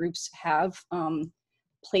anti-abortion groups have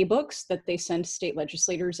playbooks that they send state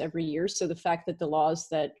legislators every year. So the fact that the laws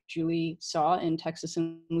that Julie saw in Texas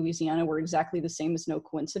and Louisiana were exactly the same is no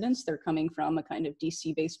coincidence. They're coming from a kind of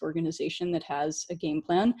DC-based organization that has a game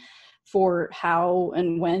plan for how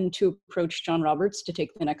and when to approach John Roberts to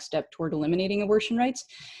take the next step toward eliminating abortion rights.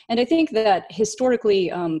 And I think that historically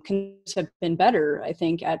conservatives have been better, I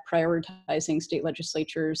think, at prioritizing state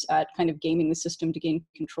legislatures, at kind of gaming the system to gain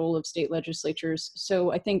control of state legislatures.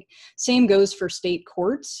 So I think same goes for state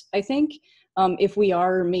courts, I think. If we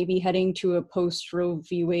are maybe heading to a post-Roe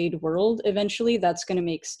v. Wade world eventually, that's going to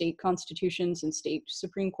make state constitutions and state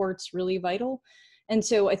Supreme Courts really vital. And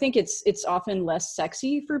so I think it's often less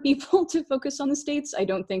sexy for people to focus on the states. I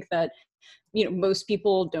don't think that, most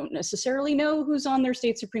people don't necessarily know who's on their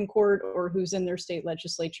state Supreme Court or who's in their state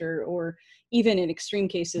legislature, or even in extreme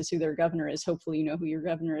cases who their governor is. Hopefully you know who your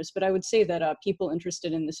governor is. But I would say that people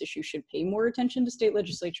interested in this issue should pay more attention to state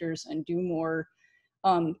legislatures and do more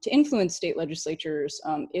to influence state legislatures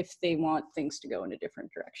if they want things to go in a different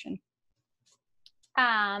direction.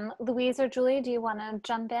 Louise or Julie, do you want to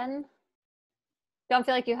jump in? Don't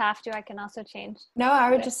feel like you have to. I can also change. No, I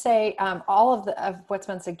would just say all of what's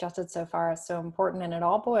been suggested so far is so important, and it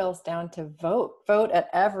all boils down to vote at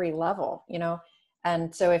every level,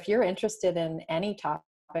 And so if you're interested in any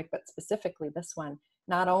topic, but specifically this one,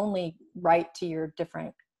 not only write to your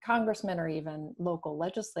different congressmen or even local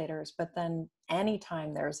legislators, but then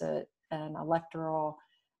anytime there's an electoral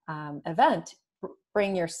event,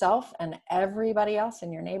 bring yourself and everybody else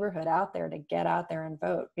in your neighborhood out there to get out there and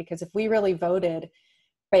vote. Because if we really voted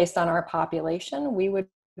based on our population, we would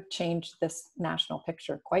change this national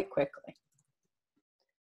picture quite quickly.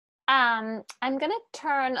 I'm going to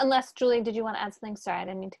turn, unless Julie, did you want to add something? Sorry, I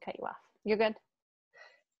didn't mean to cut you off. You're good?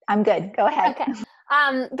 I'm good. Go ahead. Okay.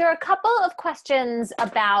 There are a couple of questions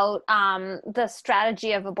about the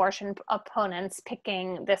strategy of abortion opponents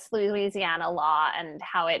picking this Louisiana law and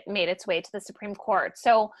how it made its way to the Supreme Court.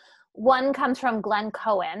 So one comes from Glenn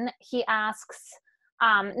Cohen. He asks,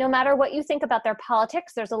 no matter what you think about their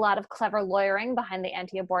politics, there's a lot of clever lawyering behind the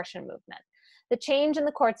anti-abortion movement. The change in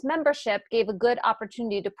the court's membership gave a good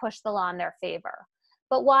opportunity to push the law in their favor.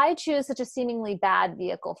 But why choose such a seemingly bad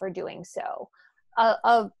vehicle for doing so?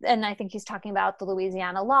 And I think he's talking about the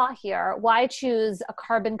Louisiana law here. Why choose a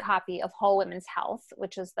carbon copy of Whole Women's Health,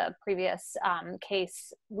 which is the previous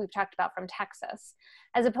case we've talked about from Texas,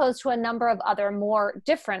 as opposed to a number of other more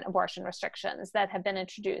different abortion restrictions that have been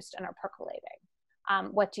introduced and are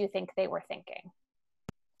percolating? What do you think they were thinking?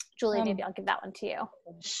 Julie, maybe I'll give that one to you.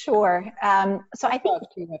 Sure. So I think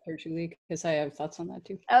Julie, because I have thoughts on that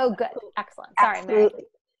too. Oh, good. Excellent. Sorry, Mary.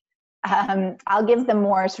 I'll give the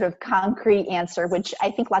more sort of concrete answer, which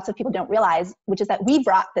I think lots of people don't realize, which is that we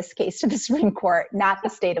brought this case to the Supreme Court, not the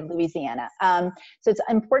state of Louisiana. So it's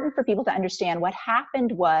important for people to understand what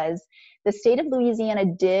happened was the state of Louisiana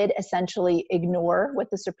did essentially ignore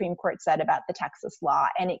what the Supreme Court said about the Texas law,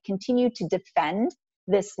 and it continued to defend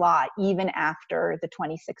this law even after the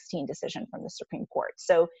 2016 decision from the Supreme Court.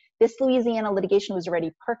 So this Louisiana litigation was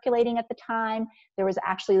already percolating at the time. There was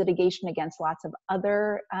actually litigation against lots of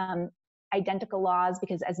other identical laws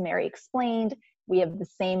because, as Mary explained, we have the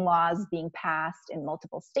same laws being passed in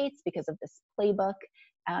multiple states because of this playbook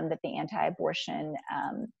that the anti-abortion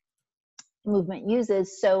movement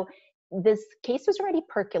uses. So this case was already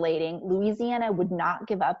percolating. Louisiana would not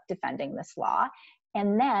give up defending this law.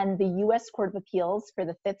 And then the US Court of Appeals for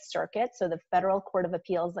the Fifth Circuit, so the federal court of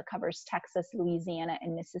appeals that covers Texas, Louisiana,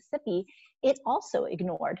 and Mississippi, it also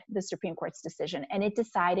ignored the Supreme Court's decision, and it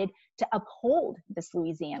decided to uphold this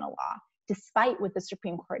Louisiana law, despite what the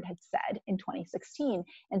Supreme Court had said in 2016.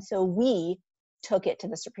 And so we took it to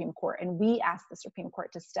the Supreme Court, and we asked the Supreme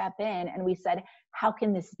Court to step in, and we said, how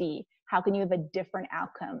can this be? How can you have a different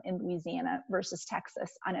outcome in Louisiana versus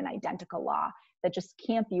Texas on an identical law? That just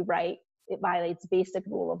can't be right. It violates basic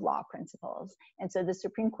rule of law principles. And so the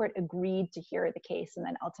Supreme Court agreed to hear the case and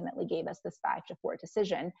then ultimately gave us this 5-4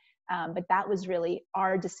 decision. But that was really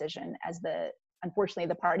our decision as unfortunately,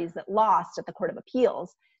 the parties that lost at the Court of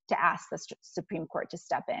Appeals to ask the Supreme Court to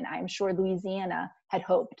step in. I'm sure Louisiana had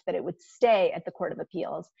hoped that it would stay at the Court of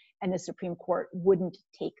Appeals and the Supreme Court wouldn't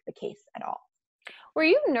take the case at all. Were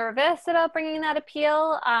you nervous about bringing that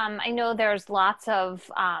appeal? I know there's lots of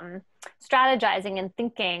strategizing and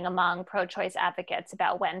thinking among pro-choice advocates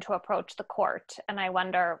about when to approach the court. And I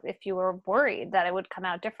wonder if you were worried that it would come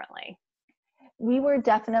out differently. We were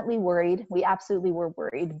definitely worried. We absolutely were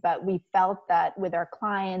worried, but we felt that with our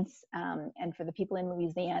clients and for the people in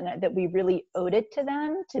Louisiana, that we really owed it to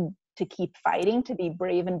them to keep fighting, to be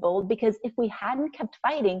brave and bold, because if we hadn't kept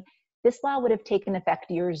fighting, this law would have taken effect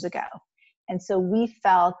years ago. And so we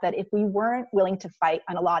felt that if we weren't willing to fight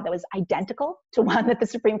on a law that was identical to one that the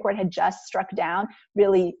Supreme Court had just struck down,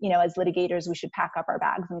 really, as litigators, we should pack up our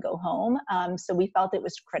bags and go home. So we felt it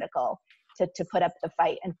was critical to put up the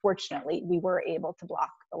fight. And fortunately, we were able to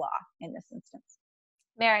block the law in this instance.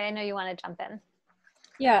 Mary, I know you want to jump in.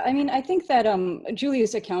 Yeah, I mean, I think that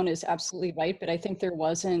Julia's account is absolutely right, but I think there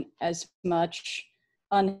wasn't as much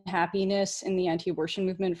unhappiness in the anti-abortion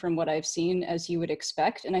movement from what I've seen as you would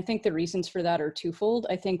expect. And I think the reasons for that are twofold.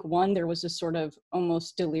 I think one, there was a sort of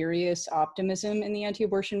almost delirious optimism in the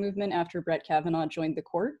anti-abortion movement after Brett Kavanaugh joined the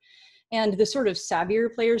court. And the sort of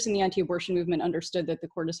savvier players in the anti-abortion movement understood that the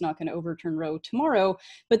court is not going to overturn Roe tomorrow,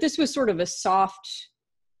 but this was sort of a soft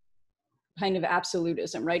kind of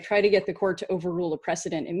absolutism, right? Try to get the court to overrule a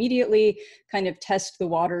precedent immediately, kind of test the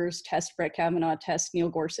waters, test Brett Kavanaugh, test Neil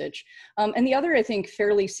Gorsuch. And the other, I think,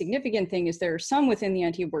 fairly significant thing is there are some within the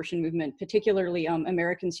anti-abortion movement, particularly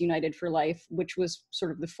Americans United for Life, which was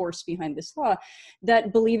sort of the force behind this law,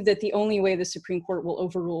 that believe that the only way the Supreme Court will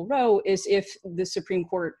overrule Roe is if the Supreme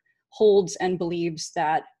Court holds and believes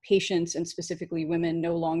that patients, and specifically women,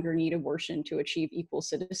 no longer need abortion to achieve equal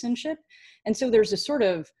citizenship. And so there's a sort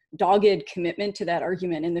of dogged commitment to that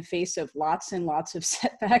argument in the face of lots and lots of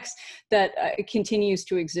setbacks that continues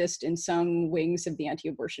to exist in some wings of the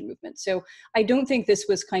anti-abortion movement. So I don't think this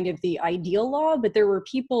was kind of the ideal law, but there were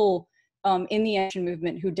people in the action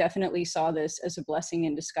movement who definitely saw this as a blessing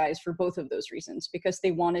in disguise for both of those reasons, because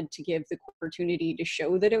they wanted to give the opportunity to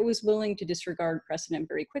show that it was willing to disregard precedent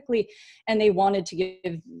very quickly. And they wanted to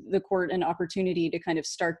give the court an opportunity to kind of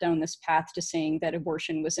start down this path to saying that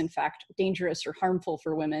abortion was in fact dangerous or harmful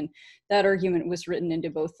for women. That argument was written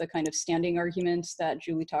into both the kind of standing arguments that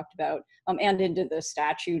Julie talked about and into the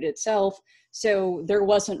statute itself. So there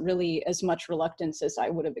wasn't really as much reluctance as I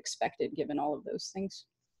would have expected given all of those things.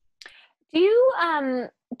 Do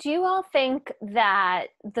you all think that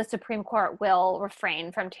the Supreme Court will refrain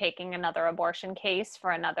from taking another abortion case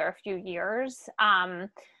for another few years? I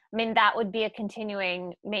mean, that would be a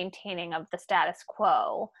continuing maintaining of the status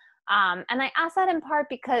quo. And I ask that in part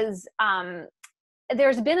because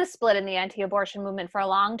there's been a split in the anti-abortion movement for a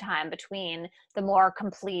long time between the more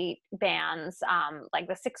complete bans, like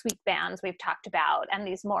the 6-week bans we've talked about, and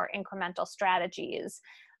these more incremental strategies.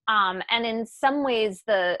 And in some ways,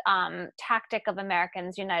 the tactic of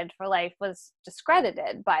Americans United for Life was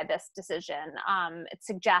discredited by this decision. It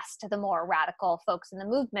suggests to the more radical folks in the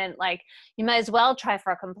movement, like, you might as well try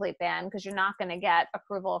for a complete ban because you're not going to get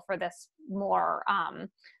approval for this more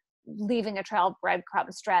leaving a trail of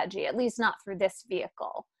breadcrumbs strategy, at least not through this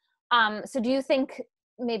vehicle. So do you think,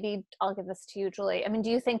 maybe I'll give this to you, Julie, I mean, do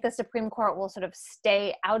you think the Supreme Court will sort of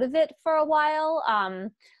stay out of it for a while?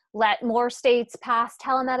 Let more states pass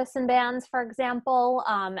telemedicine bans, for example,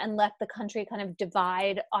 and let the country kind of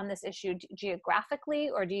divide on this issue geographically,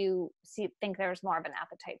 or do you think there's more of an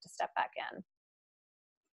appetite to step back in?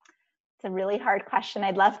 It's a really hard question.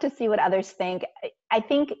 I'd love to see what others think. I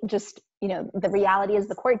think just, the reality is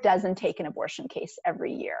the court doesn't take an abortion case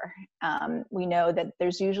every year. We know that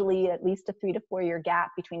there's usually at least a 3 to 4 year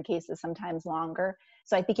gap between cases, sometimes longer.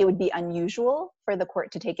 So I think it would be unusual for the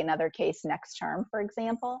court to take another case next term, for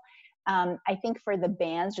example. I think for the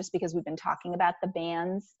bans, just because we've been talking about the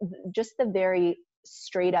bans, just the very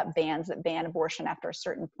straight up bans that ban abortion after a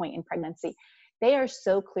certain point in pregnancy, they are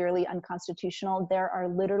so clearly unconstitutional. There are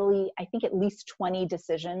literally, I think, at least 20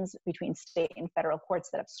 decisions between state and federal courts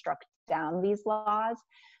that have struck down these laws.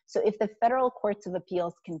 So if the federal courts of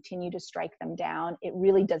appeals continue to strike them down, it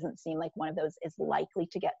really doesn't seem like one of those is likely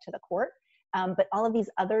to get to the court. But all of these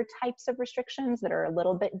other types of restrictions that are a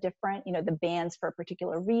little bit different, you know, the bans for a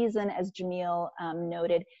particular reason, as Jamil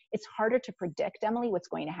noted, it's harder to predict, Emily, what's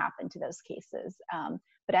going to happen to those cases.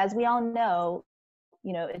 But as we all know,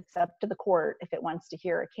 you know, it's up to the court if it wants to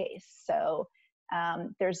hear a case. So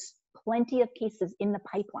there's plenty of cases in the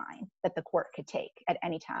pipeline that the court could take at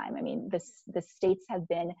any time. I mean, the states have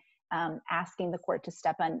been asking the court to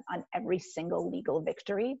step on every single legal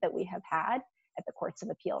victory that we have had at the courts of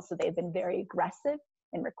appeal. So they've been very aggressive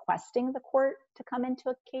in requesting the court to come into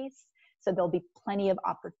a case. So there'll be plenty of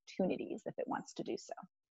opportunities if it wants to do so.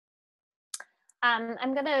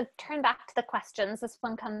 I'm going to turn back to the questions. This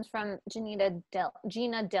one comes from Gina Dillon,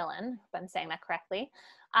 if I'm saying that correctly.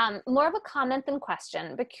 More of a comment than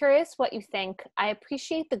question, but curious what you think. I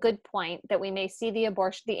appreciate the good point that we may see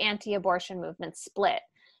the anti-abortion movement split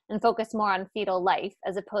and focus more on fetal life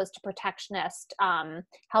as opposed to protectionist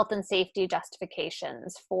health and safety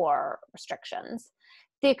justifications for restrictions.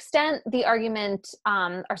 The extent the argument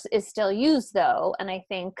is still used, though, and I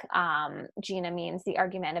think Gina means the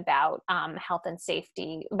argument about health and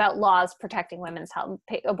safety, about laws protecting women's health,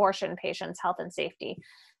 abortion patients' health and safety.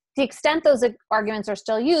 The extent those arguments are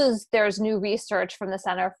still used, there's new research from the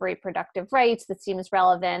Center for Reproductive Rights that seems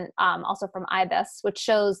relevant, also from IBIS, which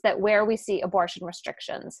shows that where we see abortion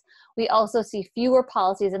restrictions, we also see fewer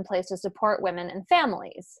policies in place to support women and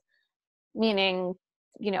families, meaning,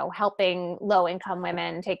 you know, helping low-income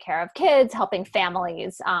women take care of kids, helping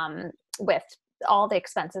families with all the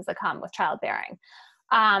expenses that come with childbearing.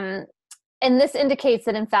 And this indicates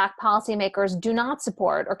that, in fact, policymakers do not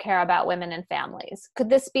support or care about women and families. Could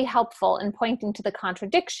this be helpful in pointing to the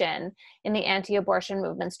contradiction in the anti-abortion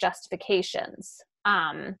movement's justifications?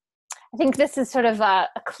 I think this is sort of a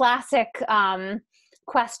classic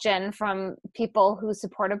question from people who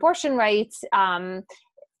support abortion rights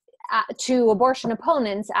to abortion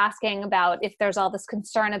opponents, asking about if there's all this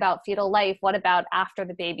concern about fetal life, what about after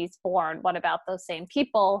the baby's born? What about those same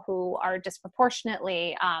people who are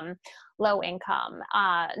disproportionately low income?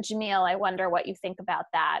 Jamil, I wonder what you think about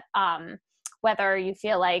that. Whether you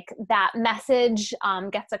feel like that message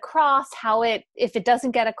gets across, if it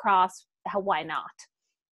doesn't get across, why not?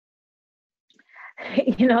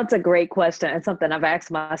 You know, it's a great question. It's something I've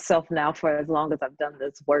asked myself now for as long as I've done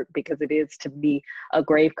this work, because it is, to me, a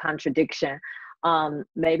grave contradiction.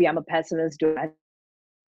 Maybe I'm a pessimist. Do I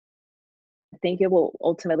think it will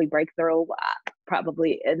ultimately break through?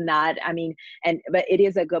 Probably not. I mean, but it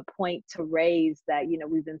is a good point to raise that, you know,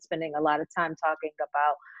 we've been spending a lot of time talking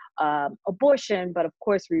about abortion, but of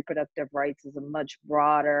course reproductive rights is a much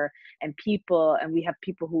broader, and we have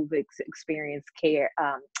people who've experienced care,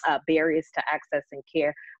 barriers to accessing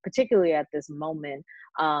care, particularly at this moment,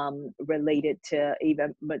 related to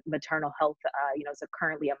even maternal health. You know, it's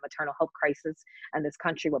currently a maternal health crisis in this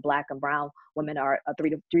country, where Black and brown women are 3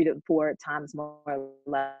 to 4 times more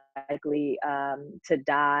likely to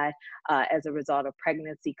die as a result of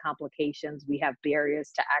pregnancy complications. We have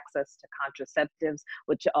barriers to access to contraceptives,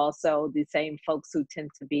 which also the same folks who tend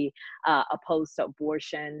to be opposed to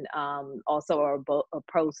abortion also are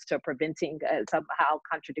opposed to preventing somehow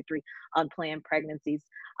contradictory unplanned pregnancies.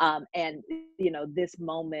 And, you know, this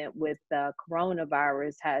moment with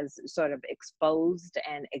coronavirus has sort of exposed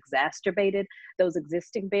and exacerbated those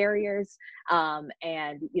existing barriers.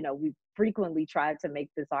 And, you know, we frequently tried to make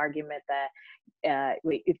this argument that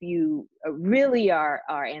if you really are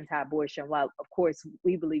anti-abortion, while of course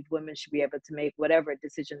we believe women should be able to make whatever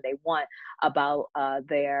decision they want about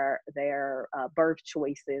their birth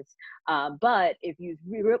choices, but if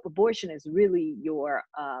abortion is really your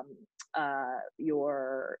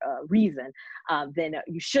reason, then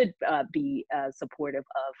you should be supportive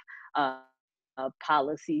of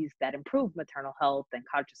policies that improve maternal health and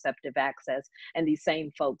contraceptive access, and these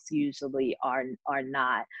same folks usually are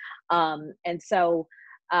not. And so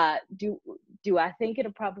do I think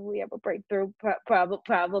it'll probably ever break through?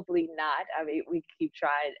 Probably not. I mean, we keep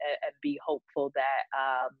trying and be hopeful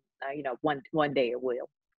that you know, one day it will.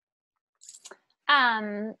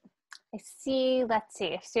 I see. Let's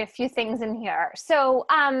see. I see a few things in here. So,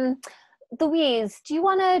 Louise, do you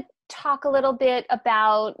want to talk a little bit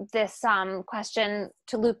about this question,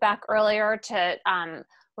 to loop back earlier to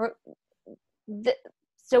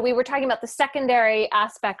so we were talking about the secondary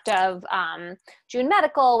aspect of June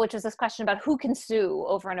Medical, which is this question about who can sue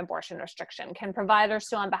over an abortion restriction. Can providers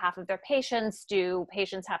sue on behalf of their patients? Do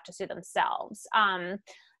patients have to sue themselves?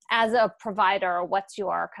 as a provider, what's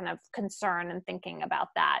your kind of concern and thinking about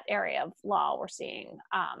that area of law we're seeing,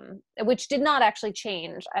 which did not actually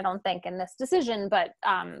change, I don't think, in this decision, but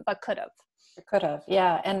could have. It could have,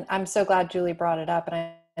 yeah. And I'm so glad Julie brought it up. And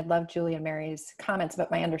I love Julie and Mary's comments,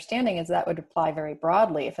 but my understanding is that would apply very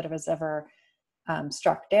broadly if it was ever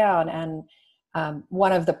struck down. And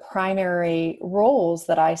one of the primary roles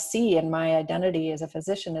that I see in my identity as a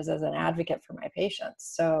physician is as an advocate for my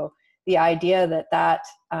patients. So the idea that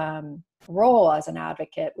role as an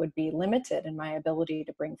advocate would be limited in my ability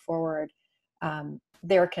to bring forward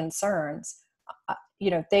their concerns.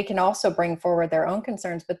 They can also bring forward their own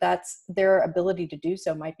concerns, but that's their ability to do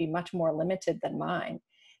so might be much more limited than mine.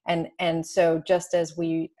 And so just as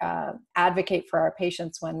we advocate for our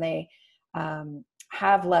patients when they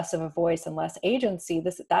have less of a voice and less agency,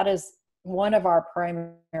 that is one of our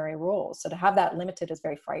primary roles. So to have that limited is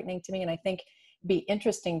very frightening to me. And I think it'd be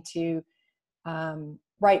interesting to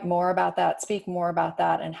write more about that, speak more about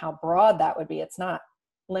that, and how broad that would be. It's not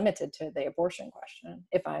limited to the abortion question,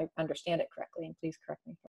 if I understand it correctly, and please correct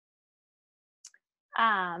me.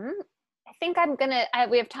 I think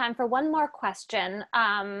we have time for one more question.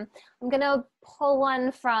 I'm gonna pull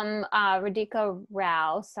one from Radhika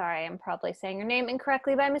Rao. Sorry, I'm probably saying your name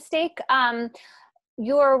incorrectly by mistake.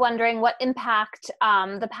 You're wondering what impact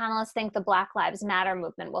the panelists think the Black Lives Matter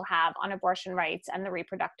movement will have on abortion rights and the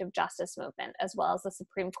reproductive justice movement, as well as the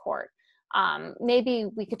Supreme Court. Maybe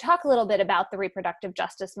we could talk a little bit about the reproductive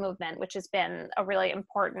justice movement, which has been a really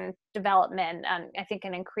important development and I think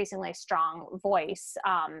an increasingly strong voice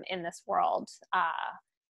in this world.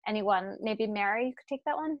 Anyone, maybe Mary, you could take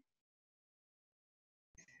that one?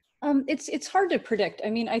 It's hard to predict. I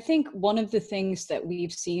mean, I think one of the things that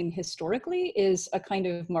we've seen historically is a kind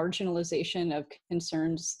of marginalization of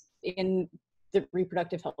concerns in the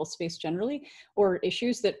reproductive health space generally, or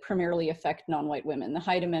issues that primarily affect non-white women, the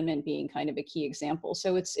Hyde Amendment being kind of a key example.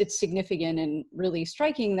 So it's significant and really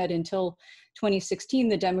striking that until 2016,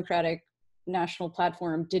 the Democratic National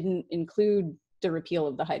Platform didn't include the repeal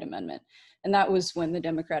of the Hyde Amendment. And that was when the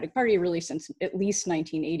Democratic Party, really since at least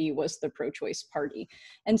 1980, was the pro-choice party.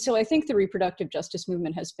 And so I think the reproductive justice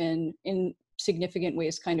movement has been in significant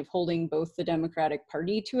ways kind of holding both the Democratic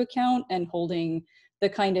Party to account and holding the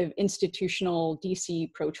kind of institutional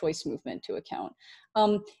DC pro-choice movement to account.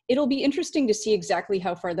 It'll be interesting to see exactly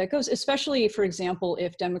how far that goes, especially, for example,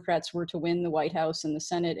 if Democrats were to win the White House and the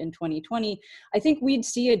Senate in 2020. I think we'd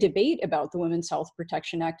see a debate about the Women's Health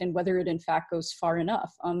Protection Act and whether it in fact goes far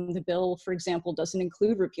enough. The bill, for example, doesn't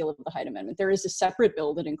include repeal of the Hyde Amendment. There is a separate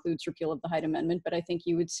bill that includes repeal of the Hyde Amendment, but I think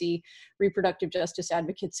you would see reproductive justice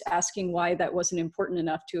advocates asking why that wasn't important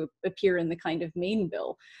enough to appear in the kind of main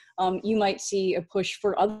bill. You might see a push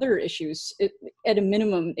for other issues, at a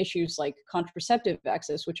minimum issues like contraceptive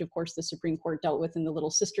access, which of course the Supreme Court dealt with in the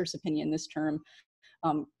Little Sisters opinion this term,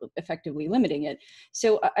 effectively limiting it.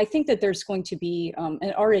 So I think that there's going to be,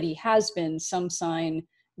 and already has been, some sign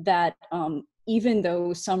that even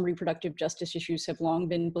though some reproductive justice issues have long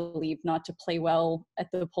been believed not to play well at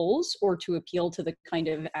the polls or to appeal to the kind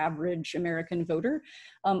of average American voter,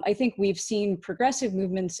 I think we've seen progressive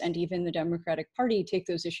movements and even the Democratic Party take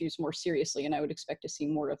those issues more seriously, and I would expect to see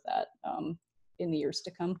more of that in the years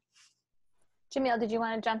to come. Jamil, did you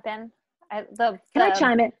want to jump in? Can I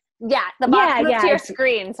chime in? Yeah, the box moved to your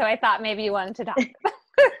screen, so I thought maybe you wanted to talk.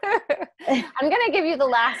 I'm going to give you the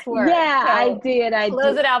last word. Yeah, so I did.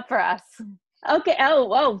 Close it out for us. Okay.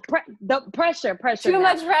 The pressure. Too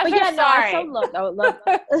much pressure. But yeah, sorry.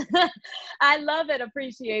 I love and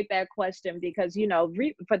appreciate that question because, you know,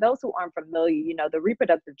 for those who aren't familiar, you know, the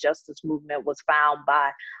reproductive justice movement was found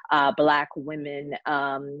by Black women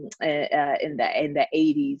in the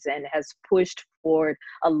 80s and has pushed forward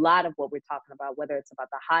a lot of what we're talking about, whether it's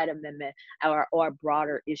about the Hyde Amendment or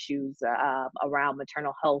broader issues around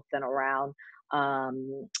maternal health and around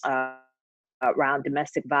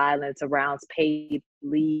domestic violence, around paid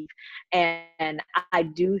leave. And I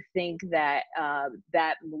do think that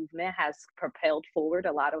that movement has propelled forward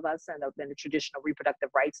a lot of us in the traditional reproductive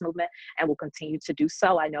rights movement and will continue to do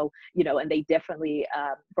so. I know, you know, and they definitely,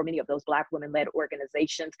 for many of those Black women-led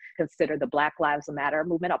organizations, consider the Black Lives Matter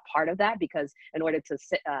movement a part of that, because in order to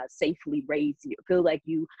safely raise, you feel like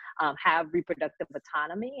you have reproductive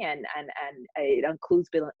autonomy, and it includes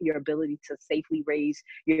your ability to safely raise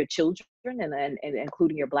your children and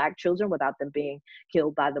including your Black children without them being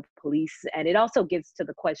killed by the police. And it also gets to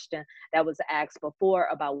the question that was asked before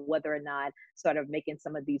about whether or not sort of making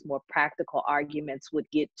some of these more practical arguments would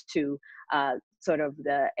get to sort of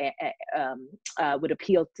would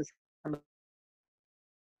appeal to some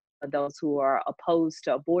those who are opposed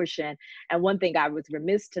to abortion. And one thing I was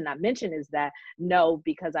remiss to not mention is that no,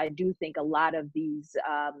 because I do think a lot of these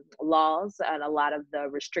laws and a lot of the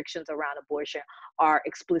restrictions around abortion are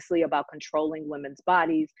explicitly about controlling women's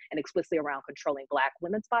bodies and explicitly around controlling Black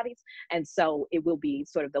women's bodies. And so it will be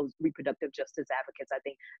sort of those reproductive justice advocates, I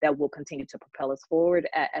think, that will continue to propel us forward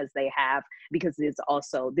as they have, because this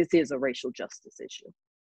is a racial justice issue.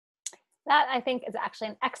 That, I think, is actually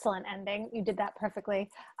an excellent ending. You did that perfectly.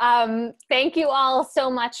 Thank you all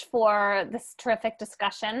so much for this terrific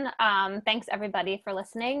discussion. Thanks, everybody, for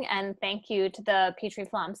listening. And thank you to the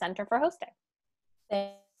Petrie-Flom Center for hosting.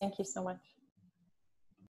 Thank you so much.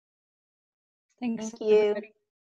 Thanks. Thank you. Everybody.